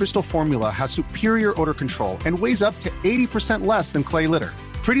innovative crystal formula has superior odor control and weighs up to 80% less than clay litter.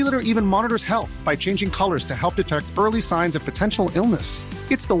 Pretty Litter even monitors health by changing colors to help detect early signs of potential illness.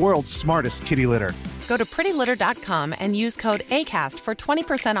 It's the world's smartest kitty litter. Go to prettylitter.com and use code ACAST for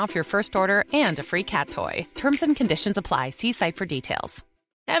 20% off your first order and a free cat toy. Terms and conditions apply. See site for details.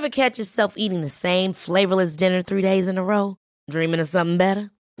 Ever catch yourself eating the same flavorless dinner 3 days in a row? Dreaming of something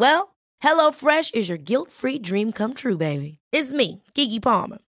better? Well, HelloFresh is your guilt-free dream come true, baby. It's me, Keke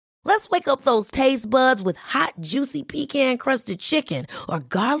Palmer. Let's wake up those taste buds with hot, juicy pecan-crusted chicken or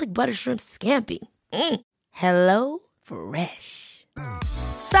garlic butter shrimp scampi. Hello Fresh.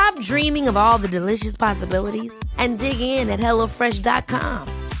 Stop dreaming of all the delicious possibilities and dig in at HelloFresh.com.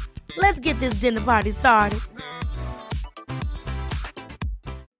 Let's get this dinner party started.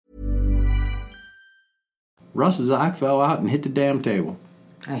 Russ's eye fell out and hit the damn table.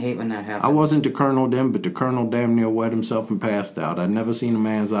 I hate when that happens. I wasn't the colonel then, but the colonel damn near wet himself and passed out. I'd never seen a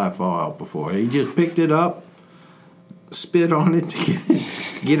man's eye fall out before. He just picked it up, spit on it to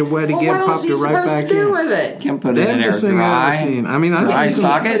get it wet again, what else popped are you it right supposed back to do in. with it? Can put it in there Damnedest thing I've ever dry. seen. I mean, Dry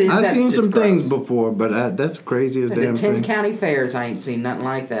socket? I've seen That's some just things gross. before, but that's the craziest At the damn 10 thing. county fairs, I ain't seen nothing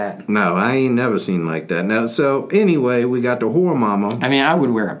like that. No, I ain't never seen like that. Now, so anyway, we got the whore mama. I mean, I would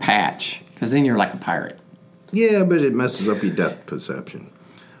wear a patch because then you're like a pirate. Yeah, but it messes up your depth perception.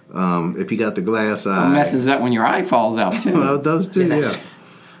 If you got the glass It eye, messes up when your eye falls out too. well, it does too. that's- Yeah.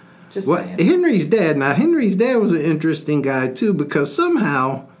 Just What saying. Henry's dad? Now Henry's dad was an interesting guy too because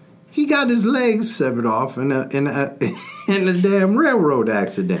somehow he got his legs severed off in a damn railroad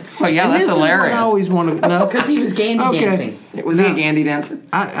accident. Well, yeah, and that's this hilarious. Is what I always want to know. Because he was gandy dancing. Was he a Gandhi dancer?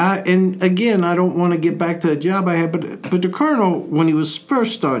 And again, I don't want to get back to a job I had, but the colonel, when he was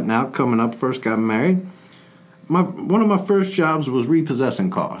first starting out, coming up, first got married, one of my first jobs was repossessing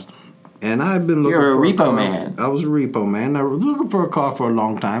cars. And I've been looking You're a for repo car. man. I was a repo man. I was looking for a car for a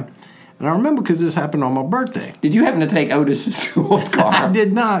long time. And I remember because this happened on my birthday. Did you happen to take Otis's old car? I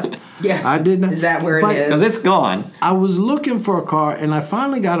did not. Yeah. I did not. Is that where it But is? Because it's gone. I was looking for a car, and I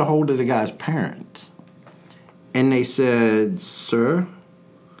finally got a hold of the guy's parents. And they said, "Sir,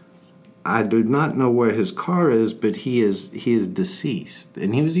 I do not know where his car is, but he is deceased."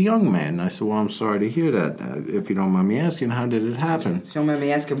 And he was a young man. And I said, "Well, I'm sorry to hear that. If you don't mind me asking, how did it happen?" Don't mind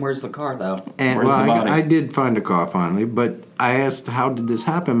me asking, where's the car, though? And Where's the body? I did find a car finally, but I asked, "How did this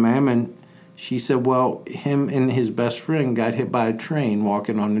happen, ma'am?" And she said, "Well, him and his best friend got hit by a train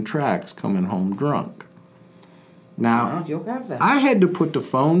walking on the tracks, coming home drunk." Now, Well, you'll have that. I had to put the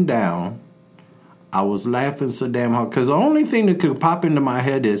phone down. I was laughing so damn hard because the only thing that could pop into my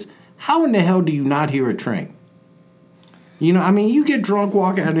head is, how in the hell do you not hear a train? You know, I mean, you get drunk,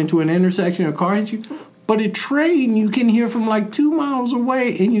 walk out into an intersection, a car hits you, but a train you can hear from like 2 miles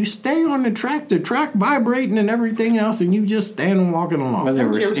away, and you stay on the track vibrating and everything else, and you just stand and walking along. Well,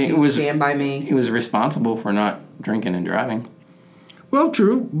 Have you ever seen Stand By Me? He was responsible for not drinking and driving. Well,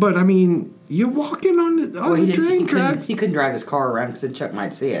 true, but I mean, you're walking on the train tracks. He couldn't drive his car around because Chuck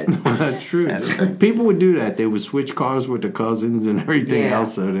might see it. That's true. That's true. People would do that. They would switch cars with the cousins and everything Yeah.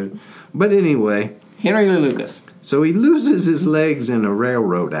 else. But anyway, Henry Lee Lucas. so he loses his legs in a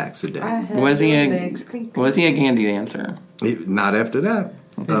railroad accident. I had Was he your a legs clink. Was he a Gandhi dancer? Not after that.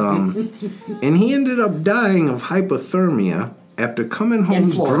 And he ended up dying of hypothermia after coming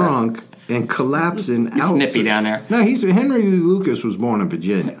home Florida. drunk and collapsing out. Snippy down there. No, Henry Lee Lucas was born in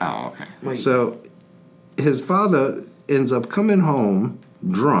Virginia. Oh, okay. So his father ends up coming home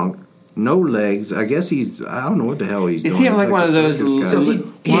drunk, no legs. I guess I don't know what the hell he's doing. Is he have like one of those? So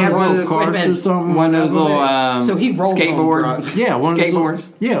he has one of those carts or something. One of those little so he rolled skateboard. home drunk. Yeah, one skateboards.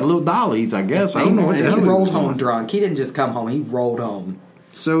 Of those little dollies, I guess. I don't know what the hell He he rolled was home doing. drunk. He didn't just come home. He rolled home.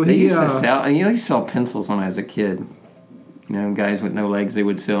 So They he used to sell. He used to sell pencils when I was a kid. You know, guys with no legs, they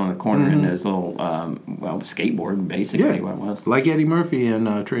would sell in the corner in those little, skateboard, basically what it was. Like Eddie Murphy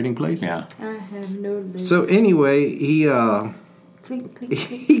in Trading Places. Yeah. I have no legs. So anyway, he Clink, clink, clink.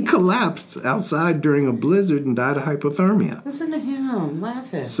 he collapsed outside during a blizzard and died of hypothermia. Listen to him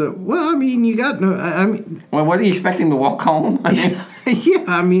laughing. So, well, I mean, you got no. I mean, Well, what do you expect him to walk home? I mean, yeah,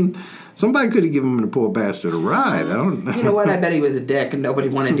 I mean, somebody could have given him the poor bastard a ride. I don't know. You know what? I bet he was a dick and nobody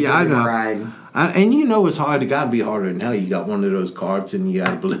wanted to give him a ride. And you know it's hard. It got to be harder than hell. You got one of those carts and you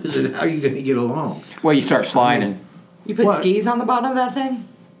got a blizzard. How are you going to get along? well, you start sliding. You put What? skis on the bottom of that thing?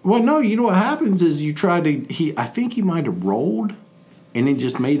 Well, no. You know what happens is you try to. I think he might have rolled, and then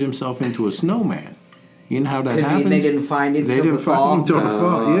just made himself into a snowman. You know how that Could happens? mean they didn't find him They till didn't the find fall. him until the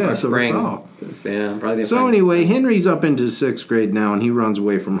fall. Yeah, or till spring. the fall. Yeah, probably So anyway, Henry's up into 6th grade now, and he runs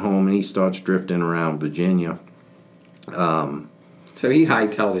away from home, and he starts drifting around Virginia. So he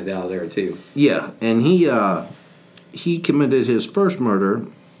hightailed it out of there too. Yeah, and he committed his first murder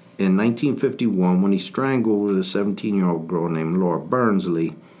in 1951 when he strangled a 17-year-old girl named Laura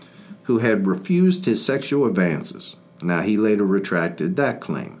Burnsley, who had refused his sexual advances. Now, he later retracted that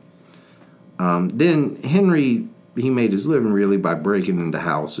claim. Then Henry, he made his living really by breaking into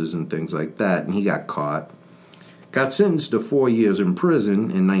houses and things like that, and he got caught. Got sentenced to 4 years in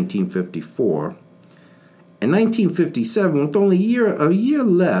prison in 1954. In 1957, with only a year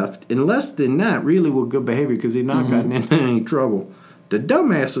left, and less than that, really with good behavior because he'd not gotten into any trouble, the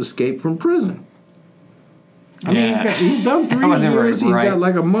dumbass escaped from prison. I mean, he's done 3 wasn't years. He's right. got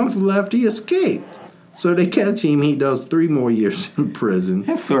like a month left. He escaped. So they catch him. He does 3 more years in prison.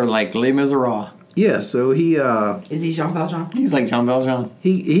 That's sort of like Les Miserables. Yeah, so he Is he Jean Valjean? He's like Jean Valjean.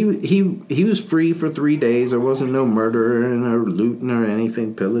 he was free for 3 days. There wasn't no murdering or looting or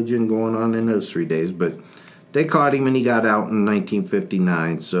anything, pillaging going on in those 3 days, but they caught him and he got out in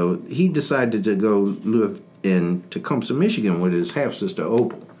 1959. So he decided to go live in Tecumseh, Michigan with his half-sister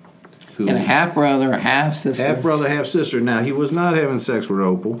Opal. Who, And a half-brother, a half-sister. half-brother, half-sister. Now, he was not having sex with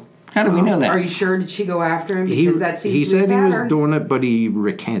Opal. How do we know that? Are you sure? Did she go after him? Because that seems He to be said a he was pattern. doing it, but he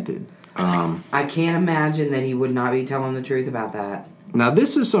recanted. I can't imagine that he would not be telling the truth about that. Now,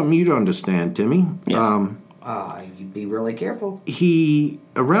 this is something you'd understand, Timmy. Yes. You'd be really careful.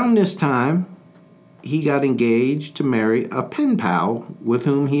 Around this time, he got engaged to marry a pen pal with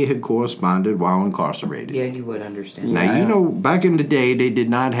whom he had corresponded while incarcerated. Yeah, you would understand. Now, you know, back in the day, they did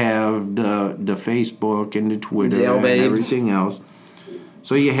not have the Facebook and the Twitter Jail and babes. everything else.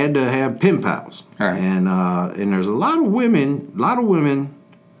 So you had to have pen pals. All right. And there's a lot of women,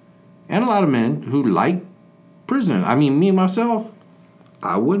 and a lot of men who like prisoners. I mean, me, myself,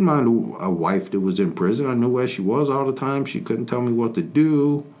 I wouldn't mind a wife that was in prison. I knew where she was all the time. She couldn't tell me what to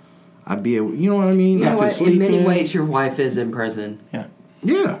do. I'd be able, you know what I mean? You I know could what? sleep In many ways, your wife is in prison. yeah.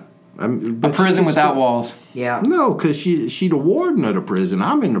 Yeah. I mean, A but prison she without still- walls. Yeah. No, because she the warden of the prison.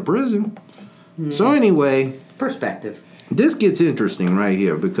 I'm in the prison. So anyway, Perspective. this gets interesting right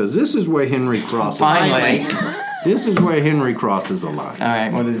here because this is where Henry crosses. Finally. This is where Henry crosses a line. All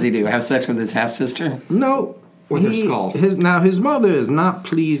right, what does he do? Have sex with his half-sister? No. With her skull. His mother is not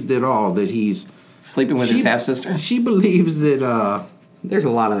pleased at all that he's... Sleeping with his half-sister? She believes that... There's a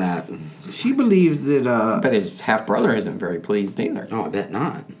lot of that. She believes that... But his half-brother isn't very pleased either. Oh, I bet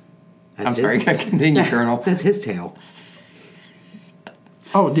not. I'm That's sorry, continue, Colonel. That's his tale.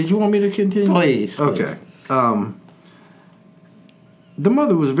 Oh, did you want me to continue? Please. Okay. The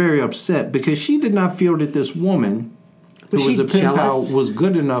mother was very upset because she did not feel that this woman, Was who was she a pen pal, jealous? was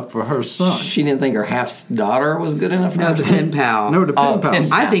good enough for her son. She didn't think her half-daughter was good enough for No, her? the pen pal. No, the pen pal. pen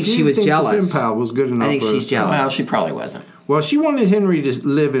pal. I think she was didn't think jealous. The pen pal was good enough I think for her she's son. jealous. Well, she probably wasn't. Well, she wanted Henry to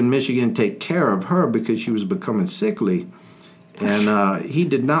live in Michigan and take care of her because she was becoming sickly. And he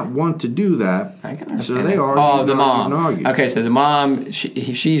did not want to do that. I can understand So they that. argued. Oh, the and mom. argued. Okay, so the mom,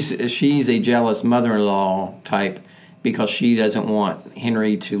 she's a jealous mother-in-law type because she doesn't want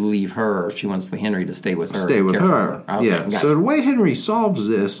Henry to leave her. She wants Henry to stay with her. Stay with care for her. Okay, Yeah. gotcha. So the way Henry solves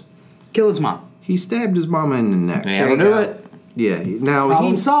this, Kill his mom. he stabbed his mama in the neck. That'll you do go. it. Yeah. Now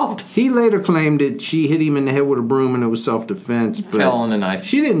Problem solved. He later claimed that she hit him in the head with a broom and it was self-defense. But Fell on the knife.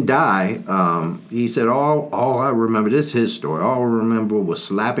 She didn't die. He said, all I remember, this is his story, all I remember was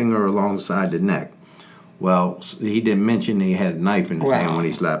slapping her alongside the neck. Well, he didn't mention he had a knife in his hand when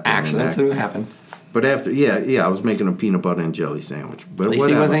he slapped her in the Accidents neck. do happen. But after, I was making a peanut butter and jelly sandwich. But At least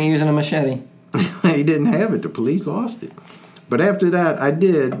whatever. he wasn't using a machete. He didn't have it. The police lost it. But after that, I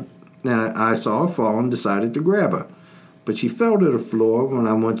did and I saw her fall and decided to grab her. But she fell to the floor when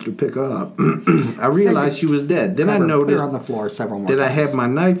I went to pick her up. I realized she was dead. Then I noticed on the floor several more that I times. had my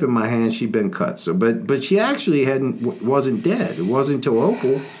knife in my hand. She'd been cut. So, but she actually wasn't dead. It wasn't until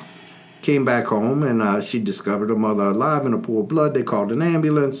Opal came back home and she discovered her mother alive in a pool of blood. They called an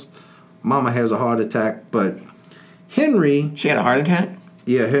ambulance. Mama has a heart attack, but Henry... She had a heart attack?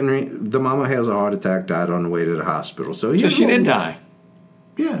 Yeah, Henry, the mama has a heart attack, died on the way to the hospital. So she did die?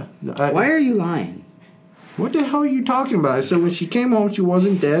 Yeah. Why are you lying? What the hell are you talking about? I said when she came home, she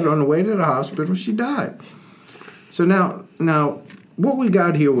wasn't dead. On the way to the hospital, she died. So now what we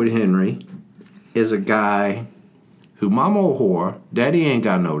got here with Henry is a guy who mama a whore, daddy ain't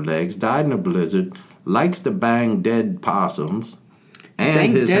got no legs, died in a blizzard, likes to bang dead possums,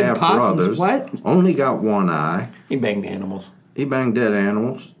 and his half-brothers only got one eye. He banged animals. He banged dead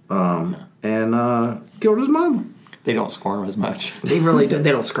animals and killed his mama. They don't squirm as much. They really do.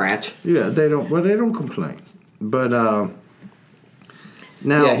 They don't scratch. Yeah, they don't. Well, they don't complain. But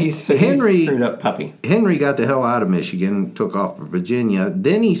now he's Henry screwed up puppy. Henry got the hell out of Michigan, took off for Virginia.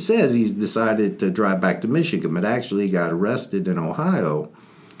 Then he says he's decided to drive back to Michigan, but actually got arrested in Ohio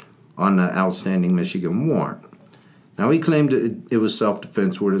on the outstanding Michigan warrant. Now he claimed it was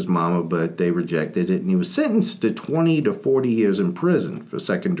self-defense with his mama, but they rejected it, and he was sentenced to 20 to 40 years in prison for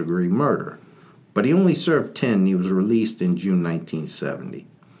second-degree murder. But he only served 10. He was released in June 1970.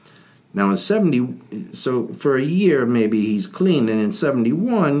 Now in 70, so for a year maybe he's clean, and in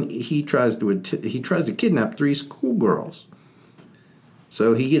 71 he tries to kidnap 3 schoolgirls.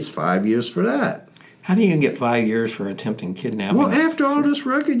 So he gets 5 years for that. How do you get 5 years for attempting kidnapping? Well, after all this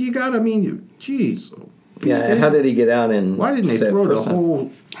record, you got. Geez. Yeah. How did he get out? And why didn't they throw the whole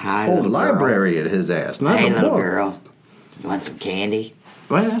library at his ass? Not hey, the little book. girl, you want some candy?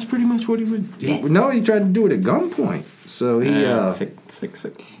 Well, that's pretty much what he would. No, he tried to do it at gunpoint. So he.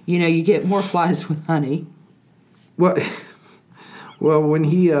 Sick. You know, you get more flies with honey. Well, when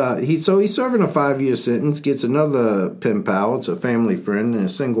he's serving a 5-year sentence, gets another pen pal. It's a family friend and a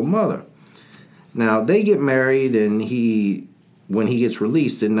single mother. Now they get married, and when he gets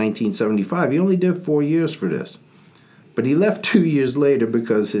released in 1975, he only did 4 years for this. But he left 2 years later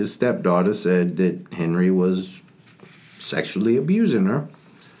because his stepdaughter said that Henry was sexually abusing her.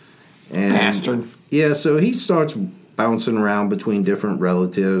 And, bastard. Yeah, so he starts bouncing around between different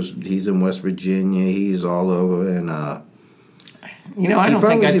relatives. He's in West Virginia. He's all over. And I don't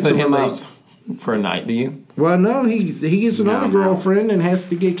think I'd put him up for a night, do you? Well, no, he gets another girlfriend and has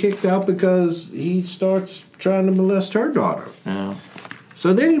to get kicked out because he starts trying to molest her daughter. Oh.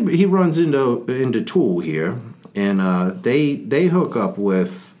 So then he runs into Tool here, and they hook up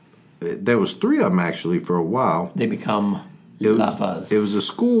with. There was 3 of them actually for a while. They become lovers. It was a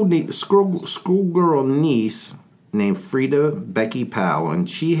schoolgirl niece named Frida Becky Powell, and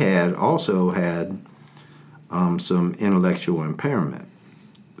she also had some intellectual impairment.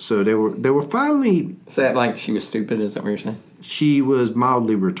 So they were finally. Is that like she was stupid? Is that what you're saying? She was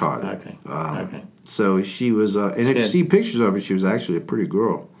mildly retarded. Okay. Okay. So she was, and if you see pictures of her, she was actually a pretty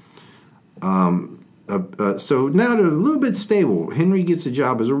girl. So now they're a little bit stable. Henry gets a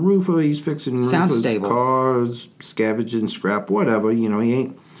job as a roofer. He's fixing roofers' cars, scavenging scrap, whatever. He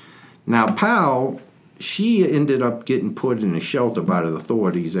ain't. Now, Powell, she ended up getting put in a shelter by the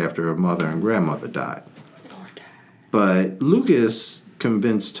authorities after her mother and grandmother died. But Lucas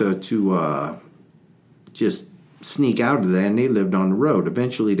convinced her to just sneak out of there, and they lived on the road.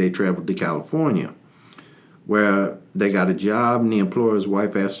 Eventually, they traveled to California, where they got a job, and the employer's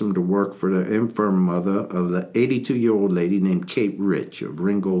wife asked them to work for the infirm mother of the 82-year-old lady named Kate Rich of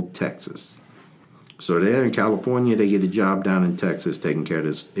Ringgold, Texas. So they're in California, they get a job down in Texas taking care of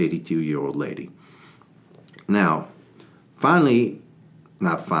this 82-year-old lady. Now,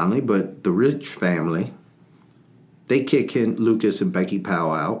 not finally, but the Rich family, they kick Lucas and Becky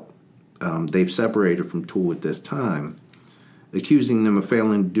Powell out. They've separated from Tool at this time, accusing them of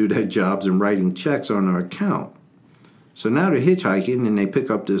failing to do their jobs and writing checks on their account. So now they're hitchhiking, and they pick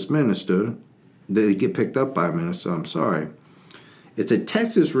up this minister. They get picked up by a minister, I'm sorry. It's a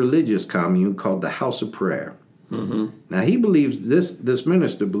Texas religious commune called the House of Prayer. Mm-hmm. Now, he believes, this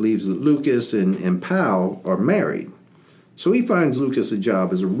minister believes that Lucas and Powell are married. So he finds Lucas a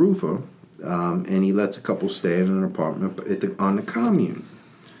job as a roofer, and he lets a couple stay in an apartment on the commune.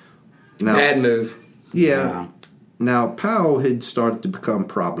 Now, bad move. Yeah. Now, Powell had started to become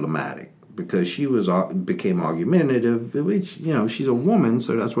problematic because she became argumentative, which, she's a woman,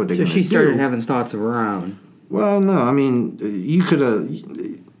 so that's what they're going to do. So she started having thoughts of her own. Well, no, I mean,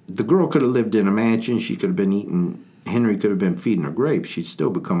 the girl could have lived in a mansion, Henry could have been feeding her grapes, she'd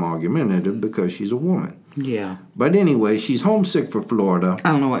still become argumentative because she's a woman. Yeah. But anyway, she's homesick for Florida.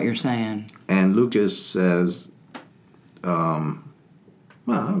 I don't know what you're saying. And Lucas says,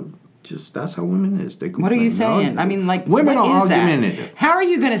 well, just that's how women is. They complain. What are you saying? I mean, like, women what are is that? argumentative. How are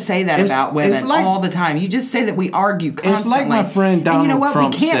you going to say that about women like, all the time? You just say that we argue constantly. It's like my friend Donald and you know what?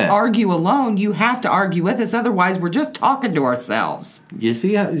 Trump We can't said. argue alone. You have to argue with us. Otherwise, we're just talking to ourselves. You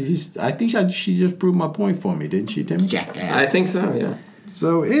see, I think she just proved my point for me, didn't she, Timmy? Jackass. I think so, yeah.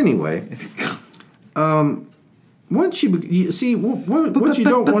 So anyway, once you see what you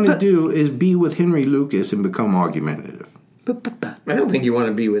don't want to do is be with Henry Lucas and become argumentative. I don't think you want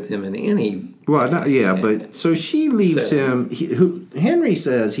to be with him in any... Well, but so she leaves him. Henry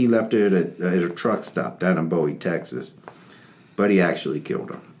says he left her at a truck stop down in Bowie, Texas, but he actually killed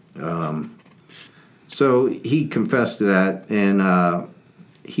her. So he confessed to that, and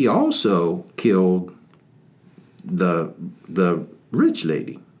he also killed the rich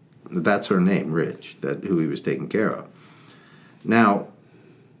lady. That's her name, Rich, who he was taking care of. Now,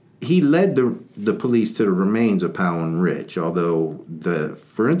 he led the police to the remains of Powell and Rich, although the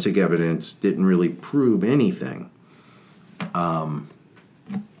forensic evidence didn't really prove anything.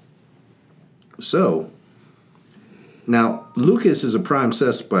 So, now Lucas is a prime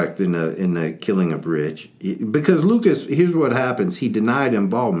suspect in the killing of Rich, because Lucas. Here's what happens: he denied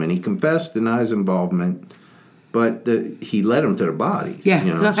involvement. He confessed, denies involvement. But he led them to the bodies. Yeah.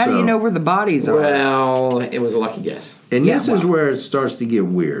 So how do you know where the bodies are? Well, it was a lucky guess. And this is where it starts to get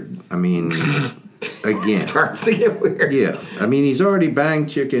weird. I mean, again. Starts to get weird. Yeah. I mean, he's already banged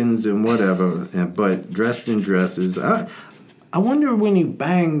chickens and whatever, but dressed in dresses. I wonder when he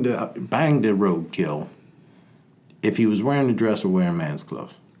banged a roadkill, if he was wearing a dress or wearing man's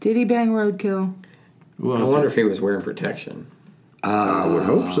clothes. Did he bang roadkill? Well, I wonder if he was wearing protection. I would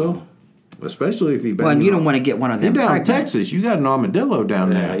hope so. Especially if he banged. Well, you don't want to get one of them. You're down in pregnant. Texas. You got an armadillo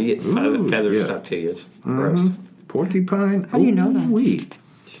down there. You get feathers stuck to you. It's gross. Porcupine. How do you know that? Ooh-wee.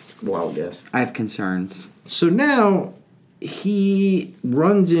 Wild guess. I have concerns. So now he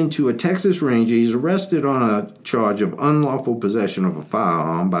runs into a Texas Ranger. He's arrested on a charge of unlawful possession of a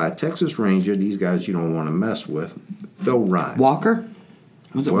firearm by a Texas Ranger. These guys you don't want to mess with. Phil Ryan. Walker?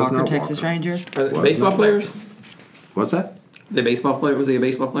 Was it Walker, not Texas Walker. Ranger? Are they baseball players? What's that? The baseball player? Was he a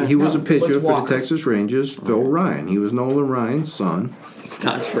baseball player? He was a pitcher was for the Walker. Texas Rangers. Phil Ryan. He was Nolan Ryan's son. It's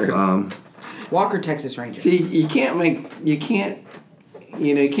not true. Walker, Texas Ranger. See, you can't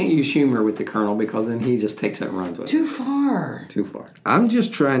use humor with the Colonel because then he just takes it and runs with it. Too far. Too far. I'm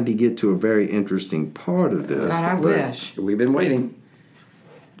just trying to get to a very interesting part of this. God, I wish. We've been waiting.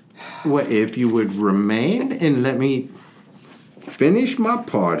 Well, if you would remain and let me finish my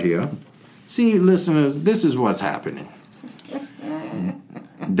part here. See, listeners, this is what's happening.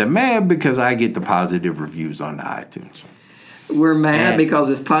 They're mad because I get the positive reviews on the iTunes. We're mad because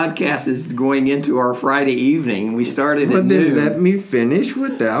this podcast is going into our Friday evening. We started at But then noon. let me finish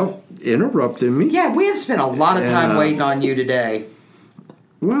without interrupting me. Yeah, we have spent a lot of time waiting on you today.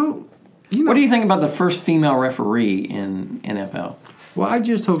 Well, you know. What do you think about the first female referee in NFL? Well, I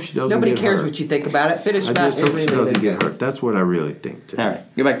just hope she doesn't Nobody get cares hurt. what you think about it. Finish I back. just hope she doesn't get hurt. That's what I really think, too. All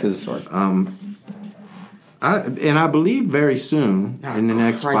right, go back to the story. I believe very soon, in the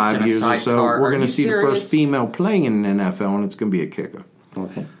next Christ, 5 in a years or so, sidecar. we're Are going you to see the serious? first female playing in the NFL, and it's going to be a kicker.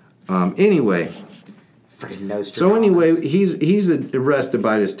 Okay. Anyway, Freaking Nostradamus. so anyway, he's arrested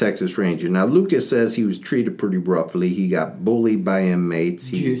by this Texas Ranger. Now, Lucas says he was treated pretty roughly. He got bullied by inmates.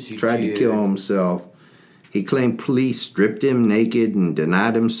 He Yes, he tried to did. kill himself. He claimed police stripped him naked and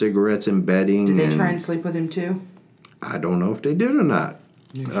denied him cigarettes and bedding. Did they and try and sleep with him too? I don't know if they did or not.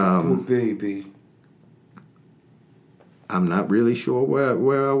 Poor baby. I'm not really sure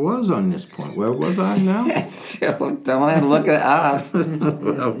where I was on this point. Where was I now? Don't look at us.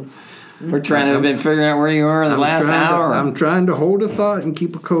 Well, We're trying to have been figuring out where you were the last hour. I'm trying to hold a thought and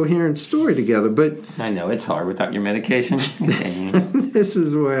keep a coherent story together, but I know, it's hard without your medication. Okay. this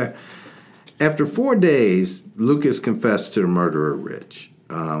is where, after 4 days, Lucas confessed to the murder of Rich.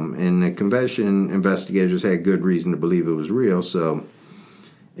 And the confession, investigators had good reason to believe it was real, so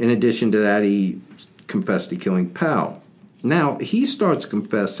in addition to that, he confessed to killing Powell. Now, he starts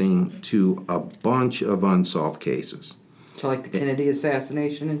confessing to a bunch of unsolved cases. So like the Kennedy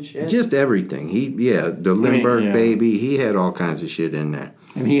assassination and shit? Just everything. The Lindbergh baby, he had all kinds of shit in there.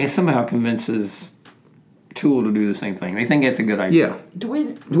 And he somehow convinces Toole to do the same thing. They think it's a good idea. Yeah. Do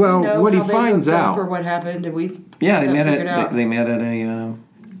we Well, know what he how they finds hooked up out- or what happened? Did we Yeah, get they that met figured out?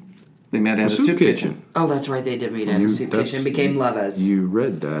 at a soup kitchen. Oh, that's right. They did meet at a soup kitchen and became lovers. You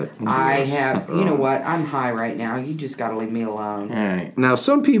read that. I have. You know what? I'm high right now. You just got to leave me alone. All right. Now,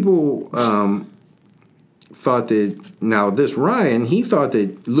 some people thought that, now this Ryan, he thought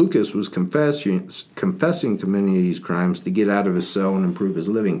that Lucas was confessing to many of these crimes to get out of his cell and improve his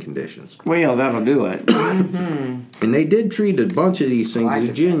living conditions. Well, that'll do it. And they did treat a bunch of these things as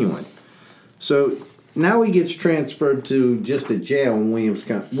genuine. So now he gets transferred to just a jail in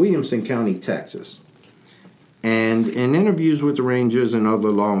Williamson County, Texas. And in interviews with the Rangers and other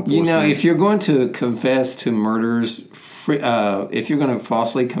law enforcement... You know, if you're going to confess to murders, if you're going to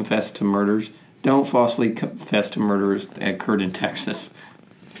falsely confess to murders, don't falsely confess to murders that occurred in Texas.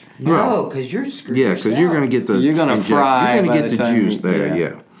 No, because you're screwed. Yeah, because you're going to get the... You're going to fry. You're going to get the juice there,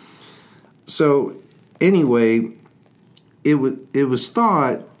 yeah. So, anyway, it was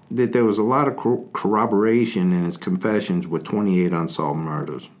thought that there was a lot of corroboration in his confessions with 28 unsolved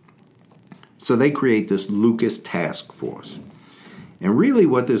murders. So they create this Lucas Task Force. And really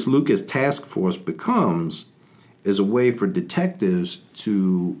what this Lucas Task Force becomes is a way for detectives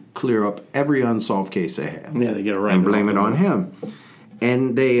to clear up every unsolved case they have. Yeah, they get it right. And blame it on him.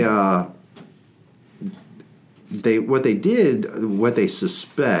 And what they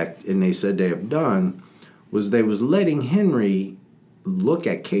suspect, and they said they have done, was they was letting Henry look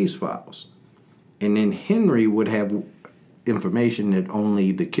at case files. And then Henry would have information that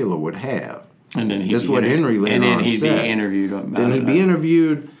only the killer would have. And then That's what Henry later on said. And then he'd be interviewed about it. Then he'd be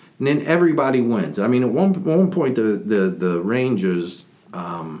interviewed, and then everybody wins. I mean, at one point, the Rangers,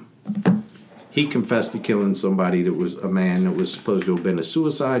 he confessed to killing somebody that was a man that was supposed to have been a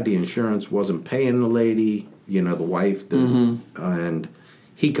suicide. The insurance wasn't paying the lady, the wife, and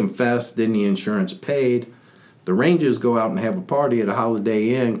he confessed. Then the insurance paid. The Rangers go out and have a party at a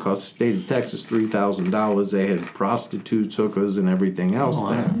Holiday Inn, cost the state of Texas $3,000. They had prostitutes, hookers, and everything else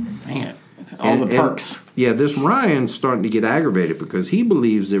there. Dang it. All the perks. This Ryan's starting to get aggravated because he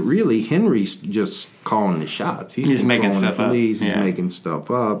believes that really Henry's just calling the shots. He's making stuff up. He's making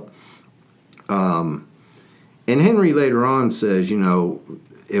stuff up. And Henry later on says,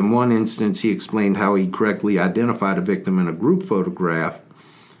 in one instance he explained how he correctly identified a victim in a group photograph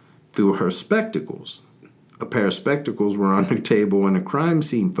through her spectacles. A pair of spectacles were on her table in a crime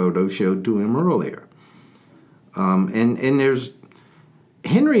scene photo showed to him earlier. And there's...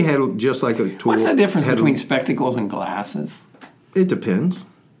 Henry had just like a tool. What's the difference between spectacles and glasses? It depends.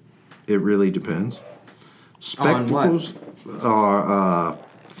 It really depends. Spectacles are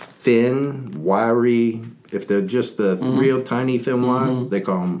thin, wiry. If they're just the real tiny thin ones, they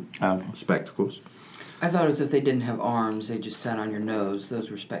call them spectacles. I thought it was if they didn't have arms, they just sat on your nose. Those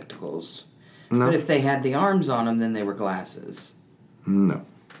were spectacles. No. But if they had the arms on them, then they were glasses. No.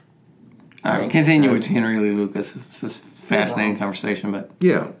 All right, continue with Henry Lee Lucas. This is fascinating conversation, but...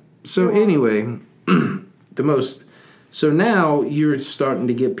 Yeah. So anyway, So now you're starting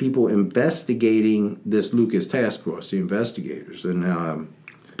to get people investigating this Lucas Task Force, the investigators. And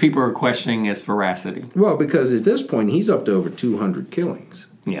people are questioning its veracity. Well, because at this point, he's up to over 200 killings.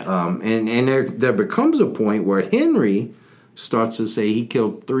 Yeah. And there becomes a point where Henry starts to say he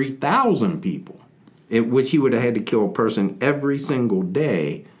killed 3,000 people, which he would have had to kill a person every single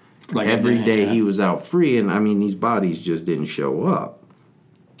day. Like every day he was out free, and these bodies just didn't show up.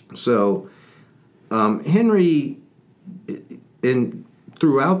 So Henry, and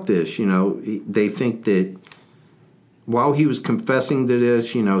throughout this, they think that while he was confessing to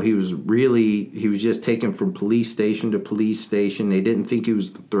this, he was just taken from police station to police station. They didn't think he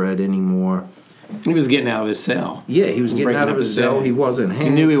was the threat anymore. He was getting out of his cell. Yeah, he was getting out of his cell. He wasn't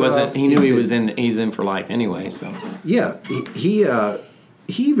handcuffed. He knew he was in. He's in for life anyway. So yeah,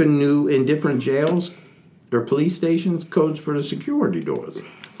 he even knew in different jails or police stations codes for the security doors.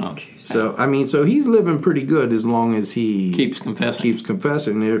 Oh, so so he's living pretty good as long as he keeps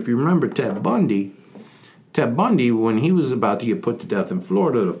confessing. And if you remember Ted Bundy, when he was about to get put to death in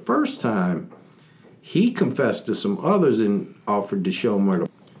Florida the first time, he confessed to some others and offered to show them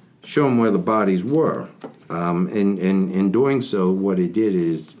where the bodies were. And in doing so, what it did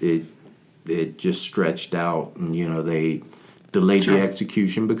is it just stretched out, and they delayed the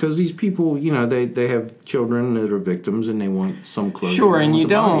execution because these people, they have children that are victims and they want some closure. Sure, and you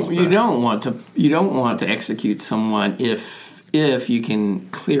don't want to execute someone if you can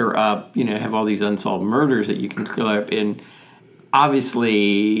clear up, have all these unsolved murders that you can clear up, and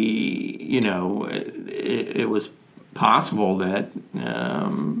obviously, it was possible that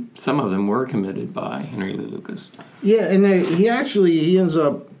some of them were committed by Henry Lee Lucas. Yeah, and he ends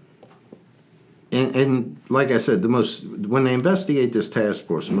up. And like I said, when they investigate this task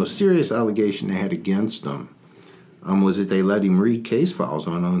force, the most serious allegation they had against him was that they let him read case files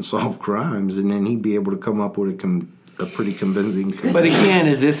on unsolved crimes, and then he'd be able to come up with a pretty convincing case. But again,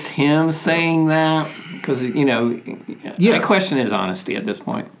 is this him saying that? Because I question his honesty at this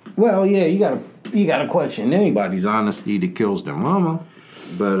point. Well, yeah, you gotta question anybody's honesty that kills their mama,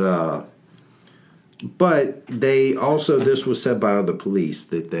 but they also, this was said by other police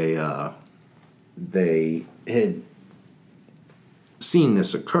that they had seen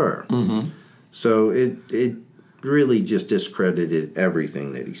this occur. Mm-hmm. So it really just discredited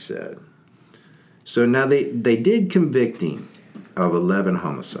everything that he said. So now they did convict him of 11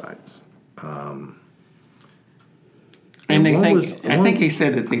 homicides. And I think he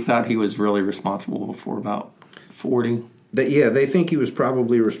said that they thought he was really responsible for about 40. They think he was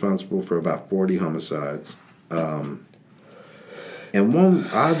probably responsible for about 40 homicides. And one,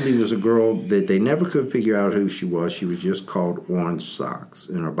 oddly, was a girl that they never could figure out who she was. She was just called Orange Socks,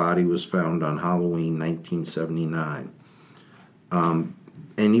 and her body was found on Halloween 1979. And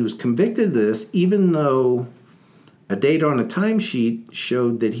he was convicted of this, even though a date on a timesheet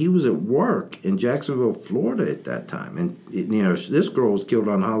showed that he was at work in Jacksonville, Florida at that time. And, this girl was killed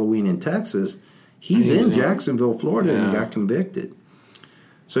on Halloween in Texas. He's in Jacksonville, Florida, and got convicted.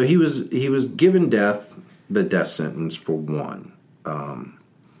 So he was given the death sentence for one.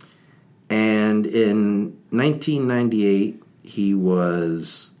 And in 1998, he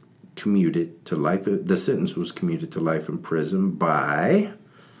was commuted to life. The sentence was commuted to life in prison by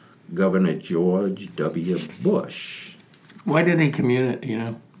Governor George W. Bush. Why did he commute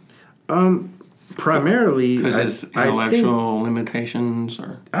it, Primarily, because his intellectual limitations,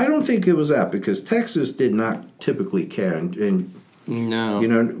 or I don't think it was that, because Texas did not typically care, and no,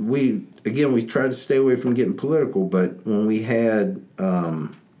 we tried to stay away from getting political, but when we had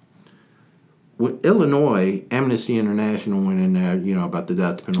with Illinois, Amnesty International went in there, about the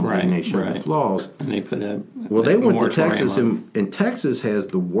death penalty, and they showed the flaws. And they put they went to Texas, and Texas has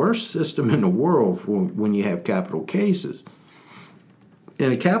the worst system in the world for when you have capital cases.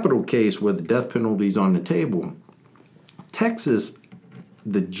 In a capital case where the death penalty is on the table, Texas,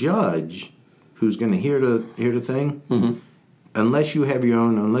 the judge who's going to hear the thing, mm-hmm. unless you got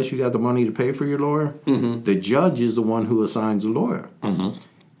the money to pay for your lawyer, mm-hmm. the judge is the one who assigns a lawyer. Mm-hmm.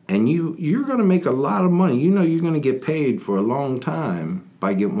 And you're going to make a lot of money. You're going to get paid for a long time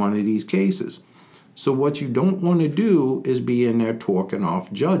by getting one of these cases. So what you don't want to do is be in there talking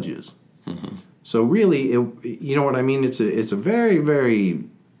off judges. Mm-hmm. So really, you know what I mean? It's a very, very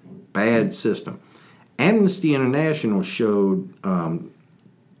bad system. Amnesty International showed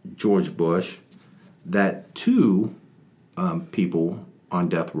George Bush that two people on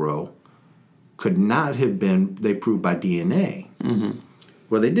death row could not have been, they proved by DNA. Mm-hmm.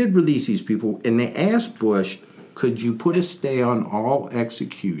 Well, they did release these people, and they asked Bush, could you put a stay on all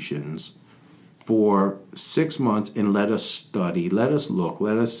executions for 6 months and let us study, let us look,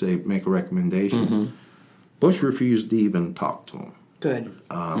 let us make recommendations? Mm-hmm. Bush refused to even talk to him. Good.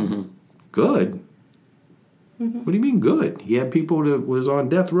 Good? Mm-hmm. What do you mean good? He had people that was on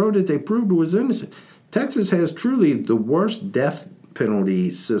death row that they proved was innocent. Texas has truly the worst death penalty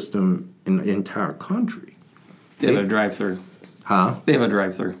system in the entire country. They have a drive-through. Huh? They have a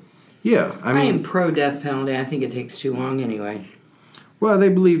drive-through. Yeah, I am pro-death penalty. I think it takes too long anyway. Well, they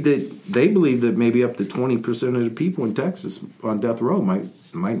believe that maybe up to 20% of the people in Texas on death row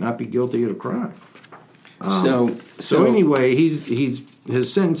might not be guilty of a crime. So anyway,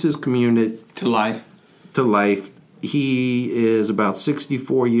 his sentence is commuted to life. To life. He is about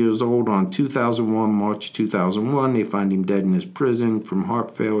 64 years old on March 2001. They find him dead in his prison from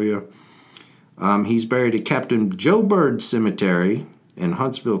heart failure. He's buried at Captain Joe Bird Cemetery in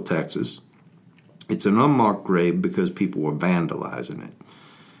Huntsville, Texas. It's an unmarked grave because people were vandalizing it.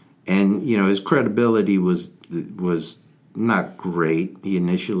 And, his credibility was not great. He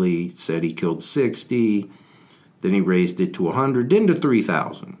initially said he killed 60, then he raised it to 100, then to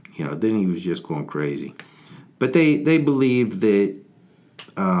 3,000. Then he was just going crazy. But they believe that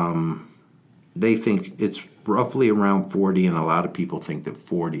they think it's roughly around 40, and a lot of people think that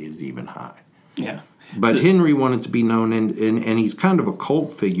 40 is even high. Yeah. But Henry wanted to be known, and he's kind of a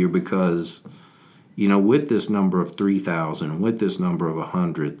cult figure because, with this number of 3,000, with this number of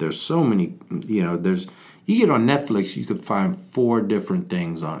 100, there's so many, you get on Netflix, you could find 4 different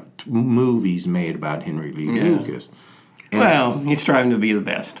things on movies made about Henry Lee Lucas. And, he's striving to be the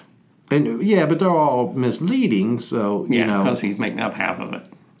best. And but they're all misleading, so, because he's making up half of it.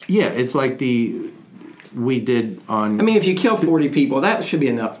 Yeah, it's like we did on... if you kill 40 people, that should be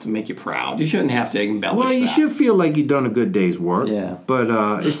enough to make you proud. You shouldn't have to embellish Well, you should feel like you've done a good day's work. Yeah. But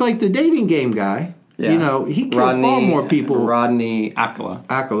it's like the dating game guy. Yeah. He killed far more people. Rodney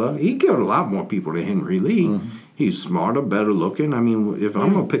Akala. He killed a lot more people than Henry Lee. Mm-hmm. He's smarter, better looking. If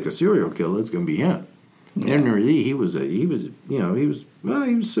I'm going to pick a serial killer, it's going to be him. Yeah. Henry Lee, he was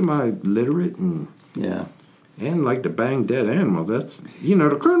semi-literate and... Yeah. And like to bang dead animals. That's,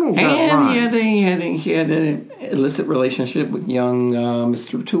 the Colonel got And lines. he had an illicit relationship with young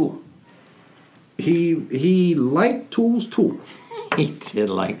Mr. Toole. He liked Toole's tool. He did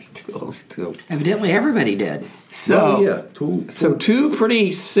like Toole's Toole. Evidently, everybody did. So, Toole. So two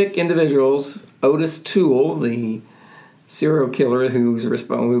pretty sick individuals, Otis Toole, the serial killer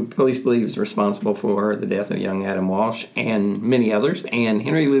who police believe is responsible for the death of young Adam Walsh and many others, and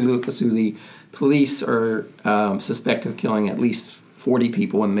Henry Lee Lucas, who the police are suspect of killing at least 40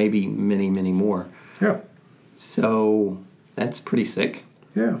 people and maybe many, many more. Yeah. So that's pretty sick.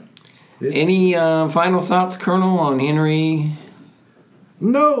 Yeah. Any final thoughts, Colonel, on Henry?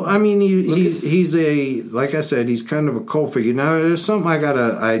 No, I mean he's a, like I said, he's kind of a cult figure. Now there's something I'd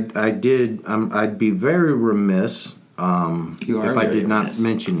be very remiss if I did not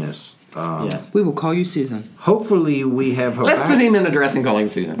mention this. Yes. We will call you Susan. Hopefully we have her Let's back. put him in a dress and call him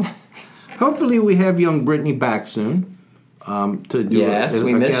Susan. Hopefully we have young Brittany back soon to do we a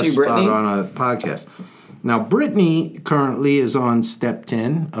miss guest you, Brittany. spot on a podcast. Now Brittany currently is on step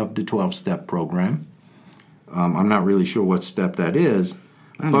 10 of the 12-step program. I'm not really sure what step that is.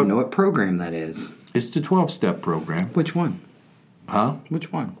 I don't know what program that is. It's the 12-step program. Which one? Huh?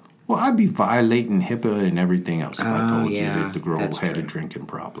 Which one? Well, I'd be violating HIPAA and everything else if I told you that the girl that's had true. a drinking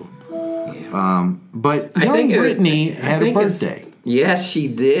problem. Yeah. But I young think Brittany had a birthday. Yes, she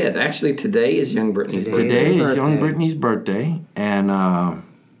did. Actually, today is young Brittany's birthday. Today is birthday. young Brittany's birthday, and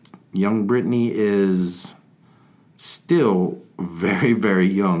young Brittany is still very, very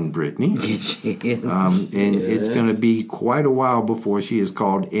young Brittany. She is. And it's going to be quite a while before she is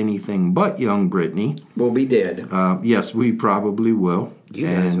called anything but young Brittany. We'll be dead. Yes, we probably will. You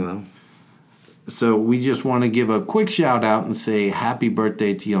guys will. So we just want to give a quick shout out and say happy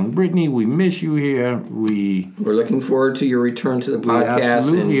birthday to young Brittany. We miss you here. We're looking forward to your return to the podcast.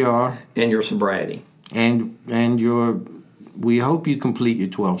 absolutely are. And your sobriety. And we hope you complete your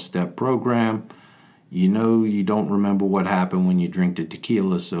 12-step program. You don't remember what happened when you drink the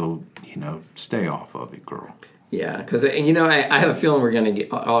tequila, so, stay off of it, girl. Yeah, because, I have a feeling we're going to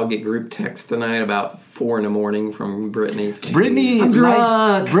all get group text tonight about 4 a.m. from Brittany. Brittany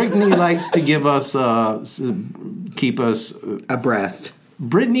likes to give us, keep us abreast.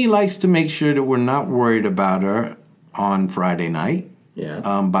 Brittany likes to make sure that we're not worried about her on Friday night.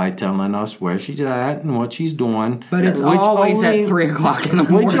 Yeah. By telling us where she's at and what she's doing. But it's always at 3 o'clock in the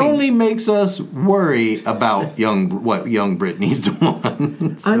morning. Which only makes us worry about what young Brittany's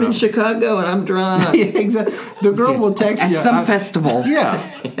doing. So. I'm in Chicago and I'm drunk. Yeah, exactly. The girl will text you. At some festival.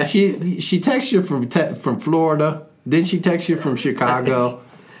 Yeah. She texts you from Florida. Then she texts you from Chicago.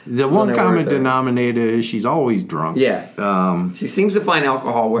 The one common denominator is she's always drunk. Yeah. She seems to find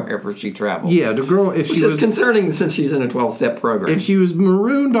alcohol wherever she travels. Yeah, the girl, which is concerning since she's in a 12-step program. If she was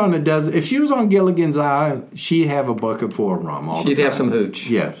marooned on a desert, if she was on Gilligan's Island, she'd have a bucket full of rum all the time. She'd have some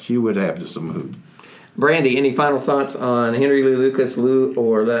hooch. Yeah, she would have some hooch. Brandy, any final thoughts on Henry Lee Lucas,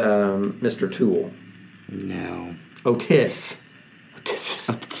 or Mr. Toole? No. Otis.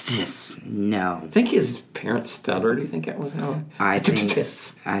 No. I think his parents stuttered. Do you think that was how? I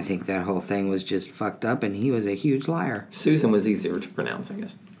think that whole thing was just fucked up, and he was a huge liar. Susan was easier to pronounce, I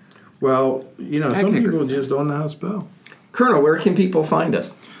guess. Well, some people just don't know how to spell. Colonel, where can people find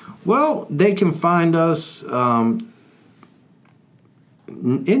us? Well, they can find us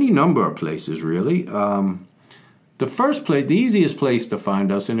any number of places, really. The easiest place to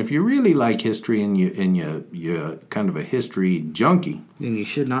find us, and if you really like history and you're kind of a history junkie, then you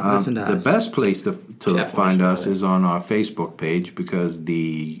should not listen to us. The best place to find us is on our Facebook page because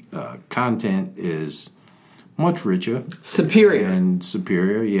the content is much richer,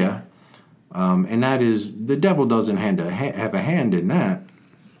 superior, yeah. And that is the devil doesn't have a hand in that.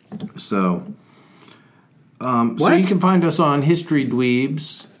 So, so you can find us on History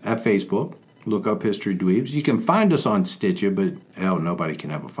Dweebs at Facebook. Look up History Dweebs. You can find us on Stitcher, but hell, nobody can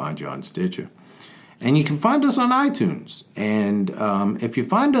ever find you on Stitcher. And you can find us on iTunes. And if you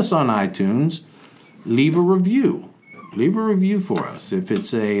find us on iTunes, leave a review. Leave a review for us. If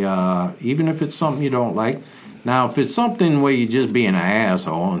it's even if it's something you don't like. Now, if it's something where you're just being an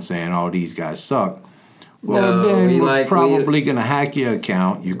asshole and saying, "Oh, these guys suck," well, then we're probably going to hack your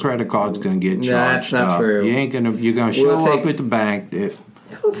account. Your credit card's going to get charged up. True. You're going to show up at the bank.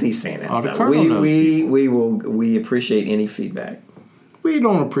 Don't be saying that stuff. We appreciate any feedback. We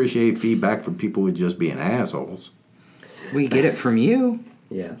don't appreciate feedback from people who are just being assholes. We get it from you.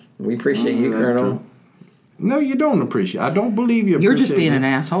 Yes, we appreciate you, Colonel. True. No, you don't appreciate. I don't believe you. You're just being an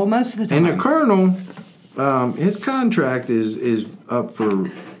asshole most of the time. And the Colonel, his contract is up for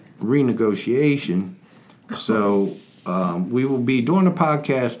renegotiation, so we will be doing a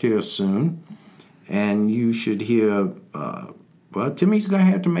podcast here soon. and you should hear. Well, Timmy's gonna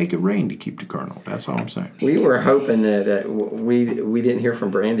have to make it rain to keep the Colonel. That's all I'm saying. We were hoping that we didn't hear from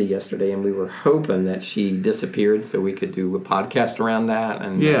Brandy yesterday, and we were hoping that she disappeared so we could do a podcast around that.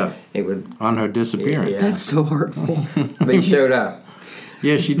 And it would on her disappearance. Yeah. That's so hurtful. But he showed up.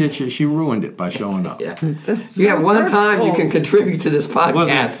 Yeah, she did. She ruined it by showing up. Yeah, one time you can contribute to this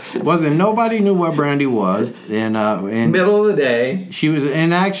podcast. Wasn't nobody knew where Brandy was, and middle of the day she was,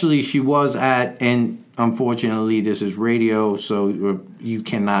 and actually she was at and. Unfortunately, this is radio, so you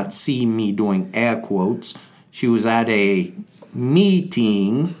cannot see me doing air quotes. She was at a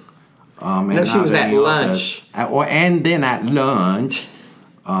meeting. No, she was at lunch. And then at lunch.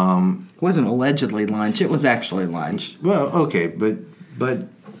 It wasn't allegedly lunch. It was actually lunch. Well, okay, but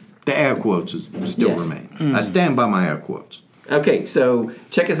the air quotes still remain. I stand by my air quotes. Okay, so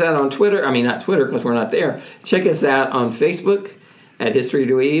check us out on Twitter. I mean, not Twitter because we're not there. Check us out on Facebook at History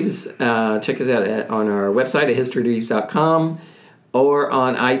Dweebs. Check us out on our website at historydweebs.com or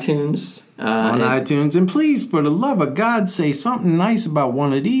on iTunes. iTunes. And please, for the love of God, say something nice about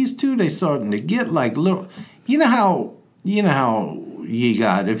one of these two. They starting to get like little... You know how you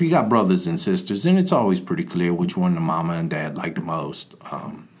got... If you got brothers and sisters, then it's always pretty clear which one the mama and dad like the most.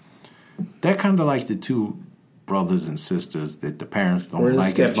 They're kind of like the two brothers and sisters that the parents don't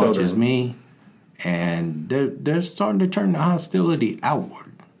like as much as me. And they're starting to turn the hostility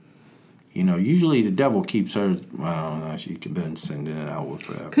outward. You know, usually the devil keeps her... Well, no, she's been sending it outward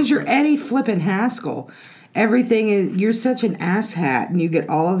forever. Because you're Eddie flippin' Haskell. Everything is... You're such an asshat, and you get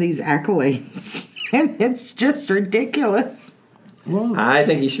all of these accolades. And it's just ridiculous. Well, I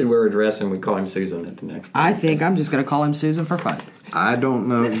think he should wear a dress, and we call him Susan at the next point. I think I'm just going to call him Susan for fun. I don't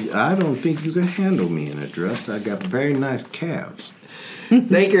know. I don't think you can handle me in a dress. I got very nice calves.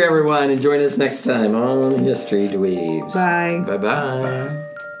 Thank you, everyone, and join us next time on History Dweebs. Bye. Bye-bye. Bye.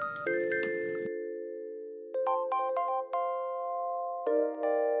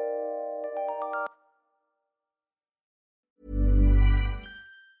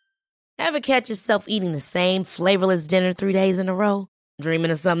 Ever catch yourself eating the same flavorless dinner 3 days in a row?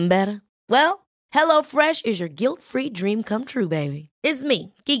 Dreaming of something better? Well, HelloFresh is your guilt-free dream come true, baby. It's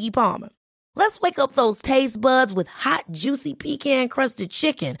me, Keke Palmer. Let's wake up those taste buds with hot, juicy pecan-crusted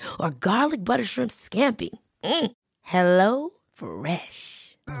chicken or garlic butter shrimp scampi. Hello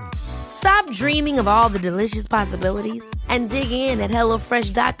Fresh. Stop dreaming of all the delicious possibilities and dig in at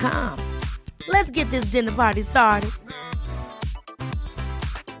HelloFresh.com. Let's get this dinner party started.